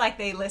I feel like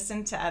they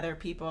listen to other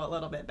people a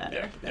little bit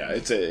better.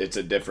 It's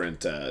a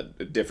different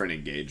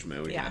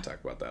engagement. We kind of talk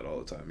about that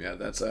all the time.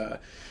 That's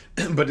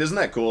but isn't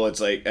that cool?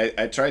 It's like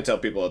I try to tell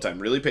people all the time,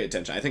 really pay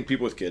attention. I think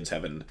people with kids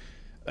have an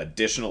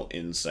additional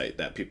insight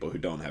that people who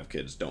don't have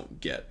kids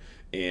don't get.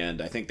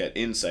 And I think that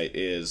insight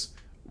is,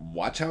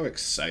 watch how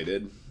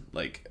excited,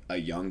 like, a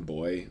young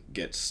boy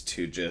gets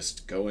to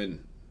just go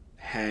and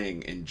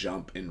hang and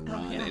jump and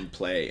run and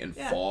play and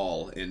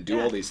fall and do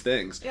all these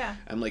things.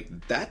 I'm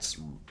like, that's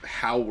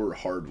how we're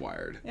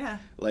hardwired.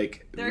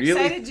 Like, they're really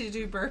excited to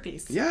do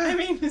burpees. I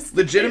mean,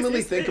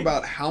 legitimately think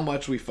about how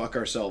much we fuck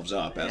ourselves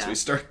up as we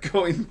start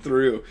going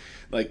through,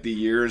 like, the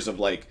years of,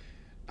 like,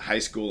 high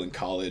school and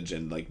college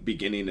and, like,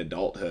 beginning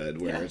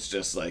adulthood, where it's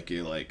just like,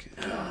 you're like,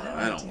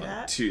 I don't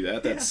want to do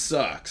that. That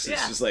sucks.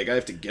 It's just like, I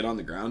have to get on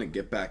the ground and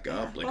get back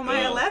up. Like, well,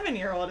 my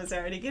 11-year-old is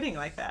already getting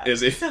like that.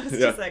 Is he? So it's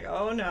just like,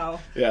 oh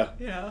no.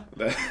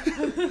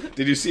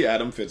 Did you see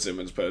Adam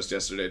Fitzsimmons' post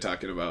yesterday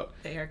talking about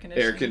the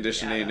air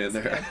conditioning in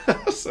their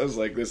house? I was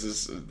like, I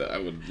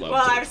would love to.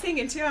 Well, I was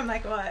thinking too, I'm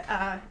like,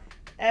 well,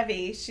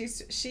 Evie,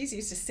 she's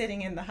used to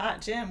sitting in the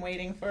hot gym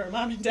waiting for her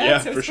mom and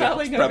dad, so it's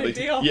probably no big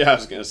deal. Yeah, I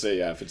was going to say,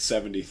 if it's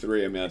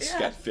 73, I mean, it's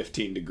got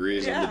 15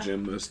 degrees in the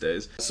gym most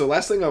days. So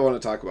last thing I want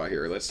to talk about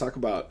here, let's talk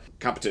about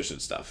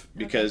competition stuff,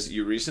 because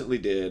you recently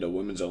did a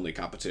women's only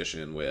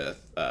competition with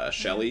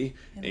Shelly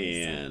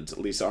and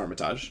Lisa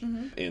Armitage.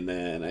 And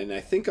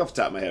I think off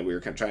the top of my head, we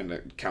were kind of trying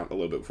to count a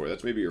little bit before.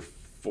 That's maybe your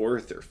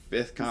 4th or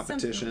 5th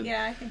competition. Something.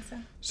 Yeah, I think so.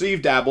 So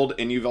you've dabbled,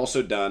 and you've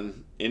also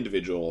done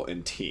individual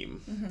and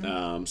team.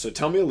 So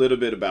tell me a little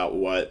bit about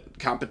what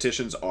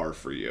competitions are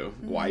for you,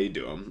 why you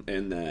do them,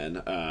 and then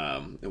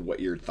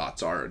what your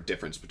thoughts are,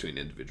 difference between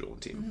individual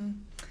and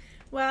team.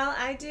 Well,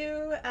 I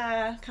do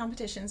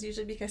competitions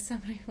usually because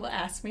somebody will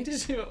ask me to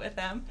do it with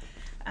them.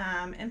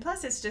 And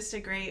plus, it's just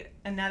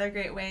another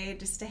great way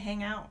just to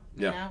hang out,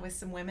 you know, with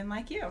some women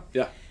like you.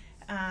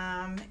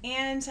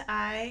 And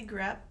I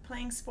grew up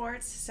playing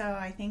sports, so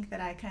I think that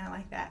I kind of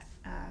like that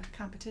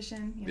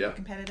competition,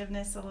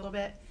 competitiveness a little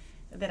bit,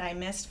 that I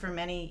missed for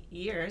many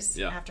years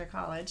after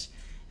college.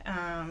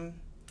 And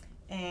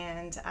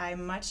I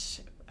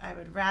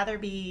would rather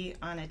be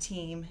on a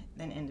team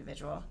than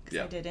individual,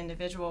 because I did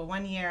individual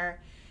 1 year,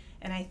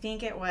 and I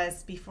think it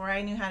was before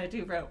I knew how to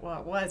do rope.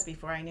 Well, it was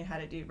before I knew how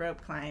to do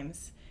rope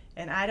climbs,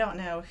 and I don't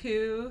know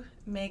who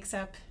makes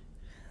up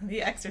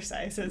the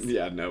exercises. Me.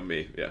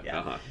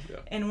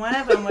 And one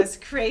of them was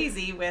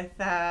crazy with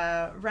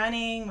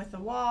running with the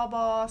wall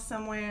ball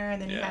somewhere,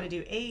 and then you had to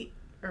do 8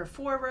 or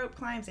 4 rope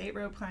climbs, 8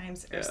 rope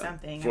climbs, or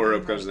something. 4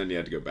 rope climbs, and then you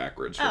had to go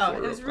backwards for 4 rope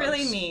climbs. It was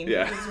really mean.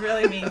 It was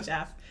really mean,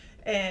 Jeff.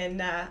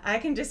 And I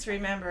can just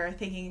remember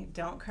thinking,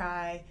 don't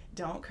cry,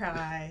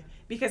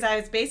 because I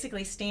was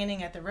basically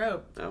standing at the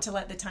rope to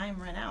let the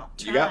time run out.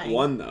 You got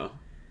one, though.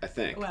 I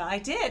think. Well, I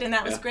did, and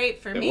that was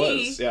great for it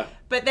me. Was, yeah.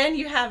 But then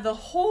you have the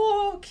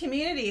whole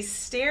community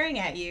staring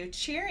at you,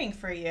 cheering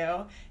for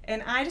you,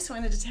 and I just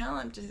wanted to tell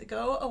them to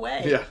go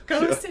away. Yeah.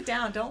 Go sit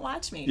down. Don't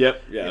watch me.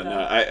 Yep. Yeah.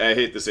 No, I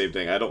hate the same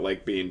thing. I don't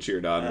like being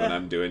cheered on when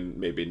I'm doing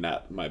maybe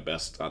not my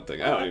best on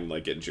thing. I don't even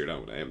like getting cheered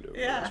on when I am doing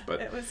it.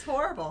 But it was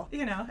horrible.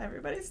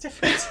 Everybody's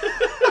different.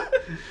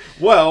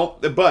 Well,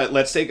 but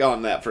let's take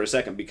on that for a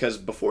second, because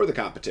before the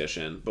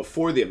competition,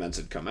 before the events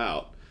had come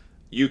out,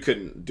 you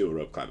couldn't do a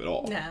rope climb at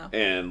all. No.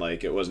 And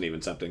like it wasn't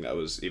even something that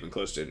was even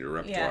close to your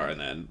repertoire. Yeah. And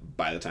then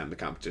by the time the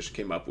competition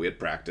came up, we had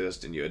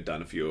practiced and you had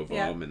done a few of them,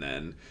 Yeah. and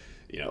then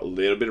a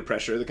little bit of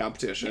pressure of the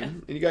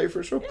competition, and you got your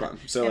first rope climb.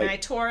 So and I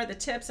tore the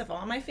tips of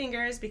all my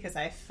fingers because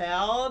I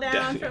fell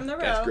down from the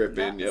rope. Death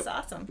gripping. That was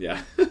awesome.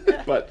 Yeah.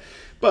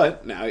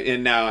 but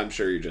now I'm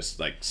sure you're just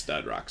like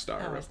stud rock star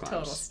rope climbs.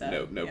 Total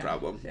stud. No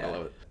problem. Yeah. I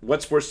love it.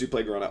 What sports do you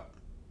play growing up?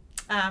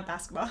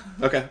 Basketball.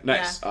 Okay,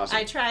 nice. Awesome.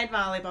 I tried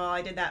volleyball.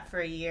 I did that for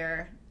a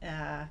year.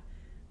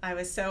 I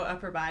was so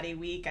upper body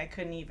weak, I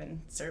couldn't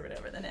even serve it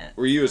over the net.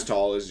 Were you as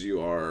tall as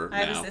you are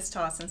now? I was this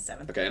tall since 7th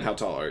grade. Okay, and how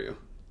tall are you?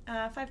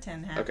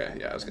 5'10". Okay,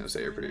 yeah, I was gonna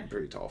say you're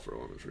pretty tall for a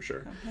woman for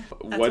sure.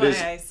 That's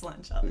why I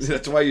slouch.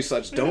 That's why you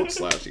slouch. Don't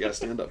slouch. You gotta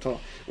stand up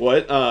tall.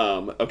 What?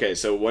 Okay,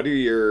 so what are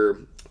your?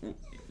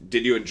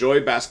 Did you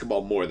enjoy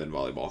basketball more than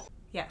volleyball?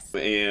 Yes.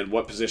 And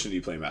what position do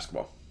you play in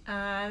basketball?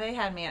 They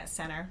had me at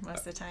center most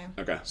of the time.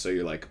 Okay, so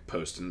you're like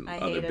posting I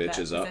other hated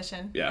bitches that up.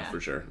 position. Yeah,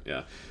 for sure.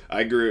 Yeah,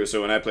 I grew.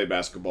 So when I played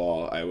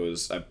basketball, I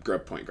grew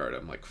up point guard.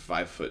 I'm like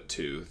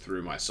 5'2"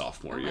 through my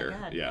sophomore year.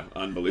 God. Yeah,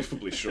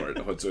 unbelievably short.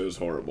 So it was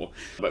horrible.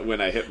 But when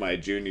I hit my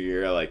junior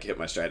year, I hit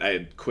my stride. I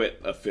had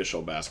quit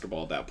official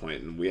basketball at that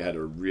point, and we had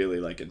a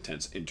really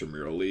intense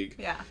intramural league.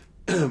 Yeah.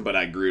 But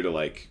I grew to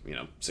 6'2",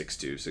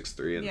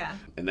 6'3",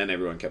 and then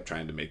everyone kept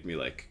trying to make me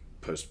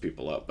post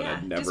people up, but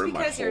I'd never in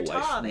my whole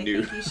life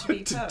knew think you should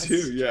be to post.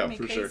 do. Yeah,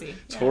 for crazy. sure.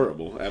 It's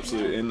horrible,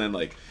 absolutely. And then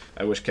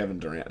I wish Kevin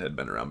Durant had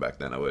been around back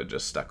then. I would have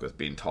just stuck with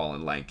being tall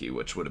and lanky,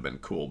 which would have been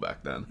cool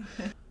back then.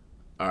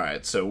 All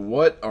right, so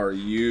what are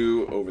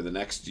you over the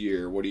next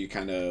year? What are you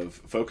kind of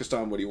focused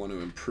on? What do you want to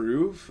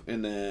improve?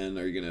 And then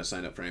are you going to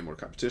sign up for any more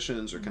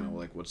competitions, or kind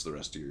of what's the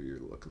rest of your year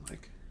looking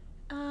like?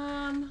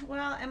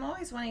 Well, I'm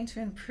always wanting to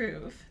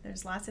improve.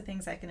 There's lots of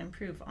things I can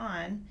improve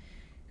on.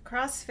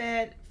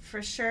 CrossFit,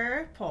 for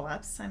sure.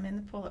 Pull-ups. I'm in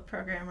the pull-up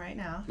program right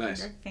now.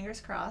 Nice.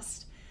 Fingers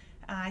crossed.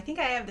 I think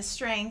I have the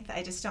strength.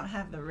 I just don't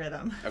have the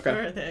rhythm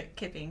for the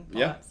kipping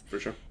pull-ups. Yeah, for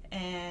sure.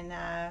 And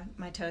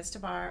my toes to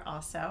bar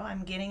also.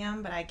 I'm getting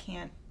them, but I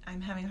can't.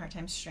 I'm having a hard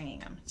time stringing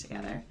them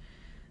together.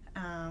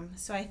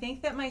 So I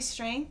think that my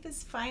strength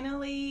is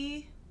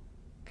finally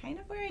kind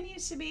of where it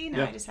needs to be.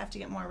 Now I just have to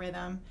get more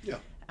rhythm. Yeah.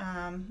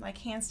 Like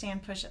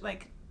handstand push,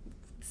 like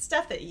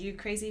stuff that you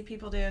crazy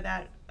people do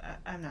that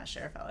I'm not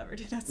sure if I'll ever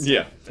do that stuff.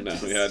 Yeah,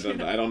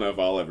 I don't know if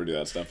I'll ever do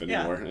that stuff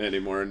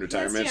anymore in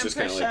retirement. It's just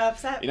kind of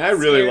like, I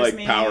really like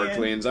power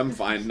cleans. I'm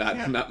fine,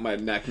 not my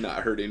neck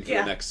not hurting for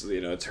the next,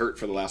 it's hurt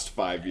for the last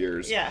 5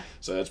 years. Yeah.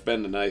 So it's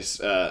been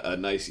a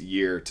nice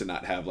year to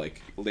not have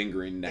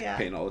lingering neck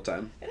pain all the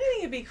time. And I think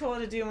it'd be cool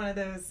to do one of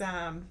those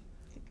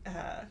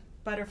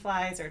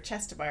butterflies or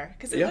chest to bar,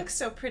 because it looks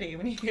so pretty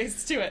when you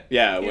guys do it.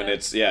 Yeah, when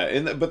it's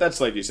but that's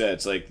like you said,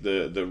 it's like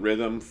the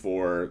rhythm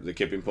for the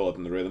kipping pull up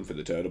and the rhythm for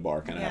the toe to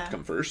bar kind of have to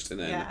come first, and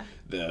then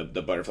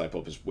the butterfly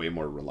pull up is way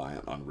more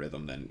reliant on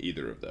rhythm than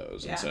either of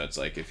those. And so it's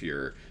like if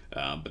you're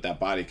but that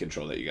body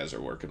control that you guys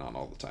are working on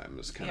all the time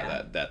is kind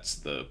of that's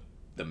the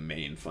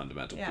main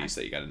fundamental piece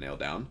that you got to nail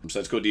down. So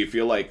that's cool. Do you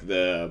feel like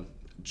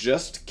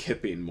just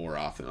kipping more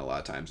often a lot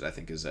of times I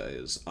think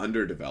is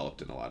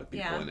underdeveloped in a lot of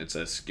people, and it's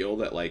a skill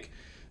that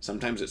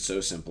sometimes it's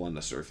so simple on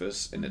the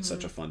surface, and it's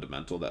such a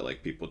fundamental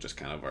that people just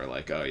kind of are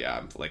like, oh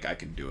yeah, I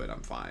can do it,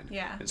 I'm fine.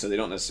 Yeah. And so they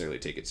don't necessarily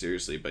take it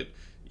seriously, but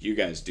you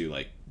guys do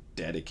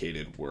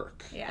dedicated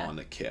work on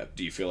the kip.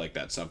 Do you feel like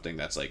that's something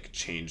that's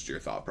changed your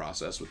thought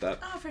process with that?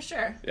 Oh, for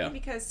sure. Yeah.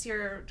 Because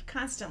you're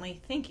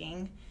constantly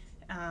thinking,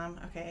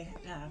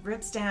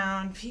 ribs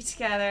down, feet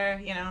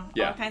together,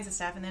 all kinds of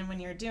stuff. And then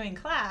when you're doing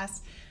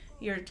class,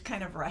 you're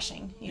kind of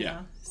rushing, you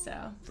know,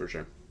 so. For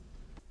sure.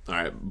 All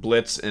right,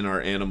 Blitz and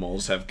our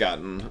animals have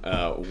gotten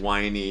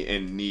whiny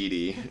and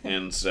needy,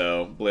 and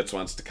so Blitz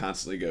wants to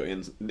constantly go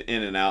in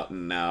and out,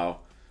 and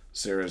now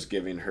Sarah's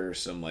giving her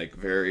some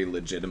very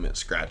legitimate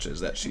scratches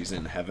that she's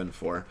in heaven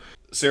for.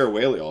 Sarah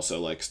Whaley also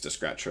likes to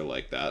scratch her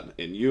like that,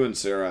 and you and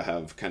Sarah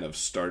have kind of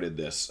started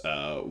this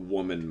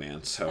woman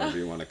mance, however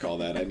you want to call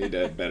that. I need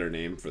a better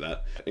name for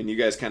that. And you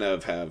guys kind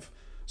of have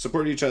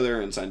supported each other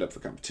and signed up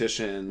for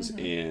competitions,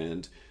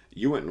 and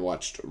you went and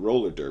watched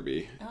roller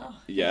derby. Oh.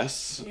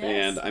 Yes.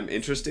 And I'm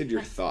interested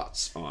your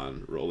thoughts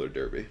on roller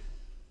derby.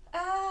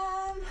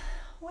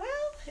 Well,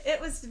 it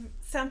was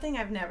something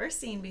I've never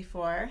seen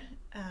before.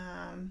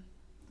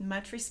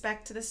 Much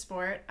respect to the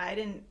sport.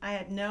 I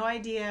had no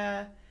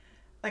idea,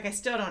 I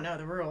still don't know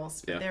the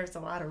rules, but there's a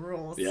lot of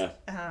rules. Yeah.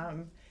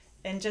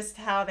 and just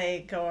how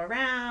they go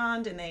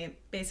around and they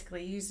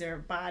basically use their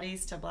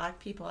bodies to block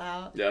people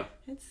out. Yeah.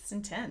 It's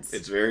intense.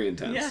 It's very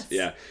intense. Yes.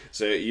 Yeah.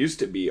 So it used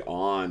to be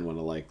on one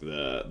of like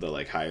the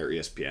like higher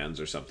ESPNs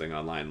or something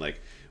online.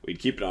 Like we'd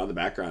keep it on in the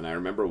background. I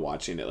remember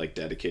watching it like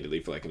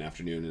dedicatedly for like an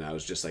afternoon, and I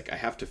was just like, I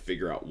have to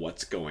figure out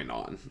what's going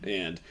on.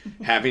 And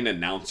having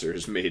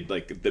announcers made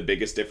like the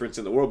biggest difference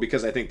in the world,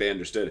 because I think they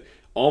understood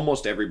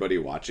almost everybody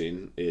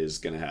watching is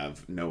going to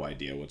have no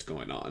idea what's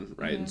going on,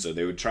 right? And so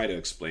they would try to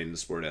explain the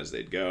sport as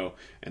they'd go,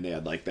 and they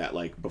had like that,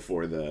 like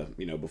before the,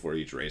 before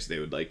each race, they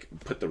would like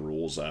put the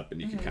rules up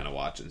and you could kind of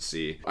watch and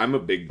see. I'm a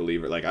big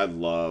believer, like I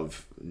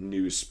love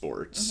new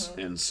sports,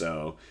 and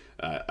so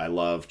I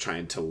love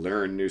trying to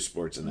learn new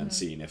sports and then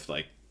seeing if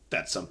like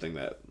that's something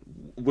that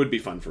would be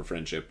fun for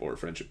friendship or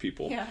friendship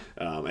people. Yeah.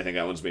 I think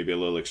that one's maybe a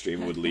little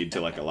extreme, would lead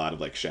to like a lot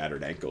of like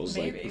shattered ankles.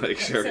 Maybe. Like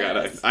sure,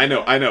 God, I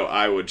know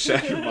I would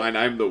shatter mine.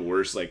 I'm the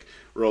worst like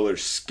roller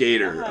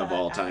skater of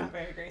all time.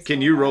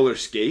 Can you roller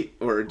skate,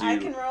 or do you? I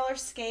can roller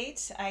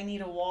skate. I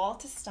need a wall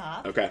to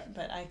stop. Okay.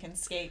 But I can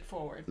skate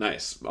forward.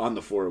 Nice. On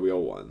the 4-wheel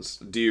ones.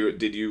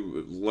 Did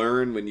you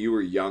learn when you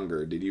were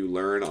younger? Did you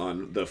learn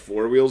on the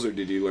 4 wheels, or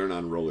did you learn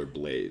on roller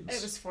blades?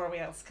 It was 4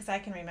 wheels, because I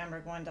can remember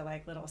going to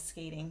like little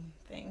skating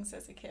things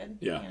as a kid.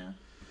 Yeah. You know?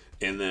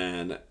 And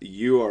then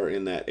you are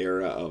in that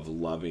era of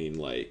loving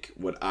like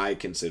what I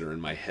consider in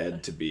my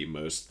head to be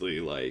mostly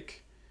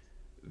like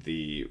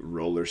the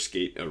roller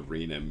skate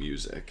arena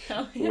music.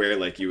 Oh, yeah. Where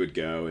like you would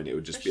go and it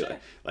would just For be sure.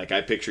 like I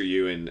picture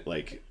you in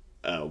like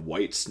a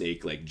white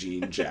snake like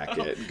jean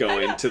jacket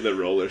going to the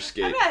roller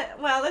skate.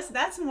 Well, listen,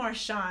 that's more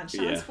Sean. Sean's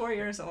Yeah. 4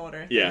 years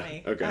older Yeah, than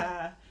me.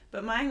 okay.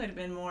 But mine would have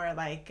been more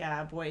like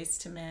Boys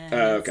to Men Oh,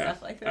 and okay.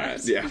 stuff like that. All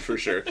right. Yeah, for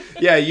sure.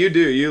 Yeah, you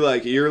do.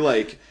 You're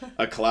like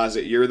a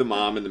closet. You're the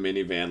mom in the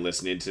minivan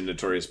listening to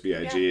Notorious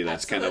B.I.G. Yeah,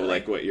 That's kind of absolutely.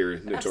 like what you're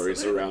notorious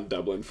Absolutely. around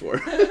Dublin for.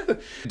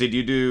 Did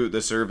you do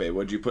the survey?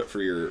 What'd you put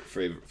for your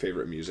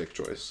favorite music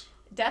choice?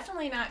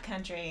 Definitely not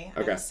country.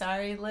 Okay. I'm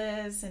sorry,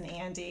 Liz and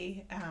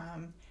Andy.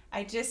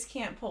 I just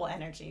can't pull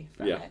energy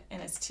from Yeah. it.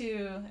 And it's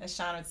too, as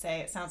Sean would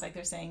say, it sounds like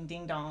they're saying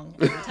ding dong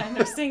every time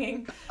they're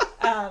singing.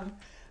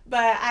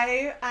 But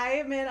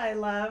I admit I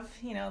love,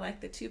 like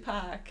the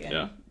Tupac, and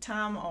Yeah.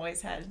 Tom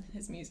always had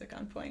his music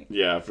on point.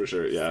 Yeah, for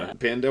sure. Yeah.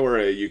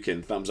 Pandora, you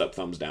can thumbs up,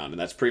 thumbs down.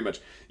 And that's pretty much,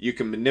 you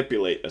can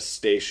manipulate a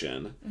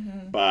station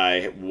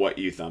by what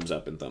you thumbs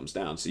up and thumbs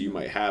down. So you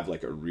might have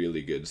like a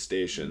really good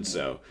station.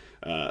 So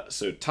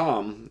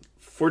Tom,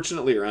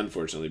 fortunately or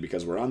unfortunately,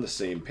 because we're on the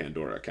same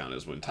Pandora account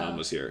as when Tom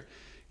was here,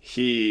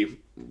 he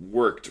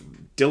worked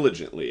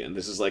diligently. And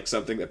this is like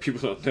something that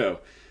people don't know,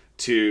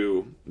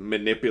 to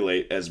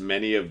manipulate as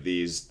many of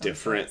these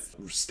different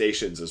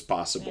stations as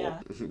possible. Yeah.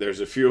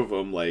 There's a few of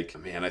them, like,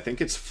 man, I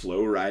think it's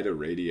Flow Rida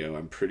Radio,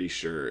 I'm pretty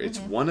sure. It's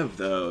one of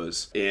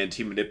those, and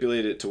he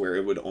manipulated it to where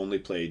it would only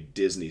play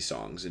Disney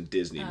songs and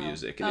Disney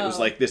music. And it was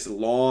like this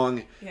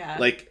long,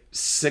 like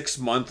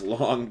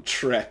 6-month-long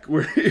trek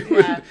where he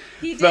would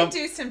he did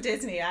do some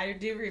Disney. I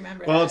do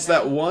remember Well, that. it's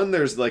that one,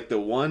 there's like the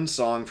one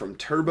song from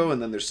Turbo, and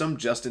then there's some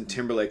Justin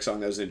Timberlake song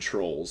that was in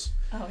Trolls.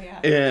 Oh, yeah.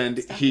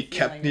 And Stop he the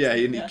kept,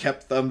 Feeling. and he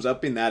kept thumbs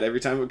upping that every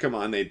time it would come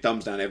on. They'd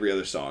thumbs down every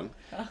other song.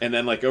 And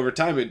then like over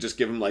time, it'd just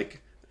give him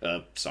like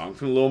a song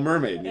from The Little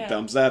Mermaid, and he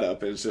thumbs that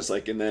up. And it's just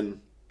like, and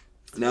then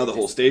now the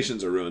whole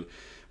stations are ruined.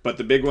 But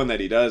the big one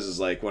that he does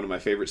is like, one of my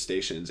favorite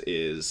stations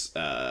is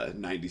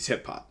 90s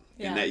hip hop.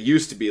 And that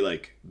used to be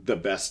like the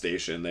best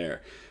station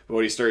there. But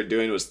what he started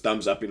doing was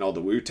thumbs upping all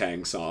the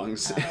Wu-Tang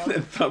songs and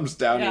then thumbs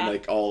down in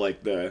like all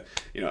like the,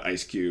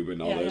 Ice Cube and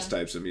all those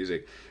types of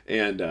music.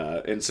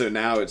 And so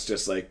now it's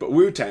just like, but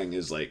Wu-Tang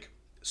is like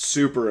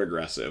super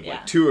aggressive,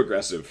 like too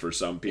aggressive for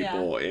some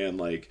people. And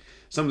like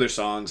some of their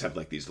songs have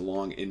like these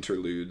long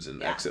interludes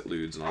and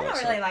exitludes and all that I don't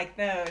stuff. really like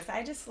those.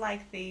 I just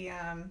like the,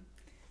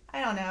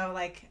 I don't know,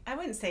 like, I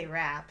wouldn't say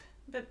rap,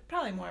 but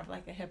probably more of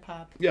like the hip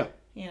hop. Yeah.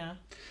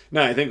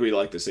 No, I think we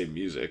like the same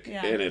music,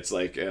 and it's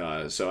like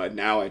so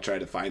now I try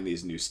to find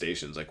these new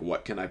stations. Like,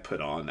 what can I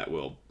put on that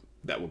will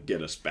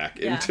get us back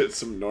into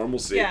some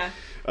normalcy?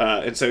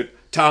 And so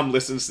Tom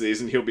listens to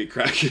these, and he'll be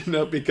cracking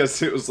up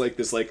because it was like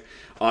this like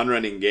on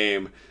running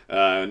game.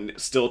 And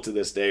still to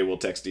this day, we'll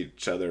text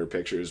each other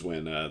pictures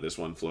when this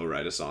one Flow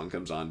Rida song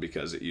comes on,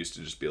 because it used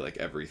to just be like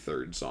every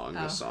third song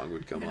this song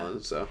would come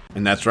on. So,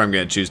 and that's where I'm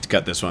going to choose to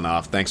cut this one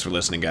off. Thanks for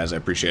listening, guys. I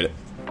appreciate it.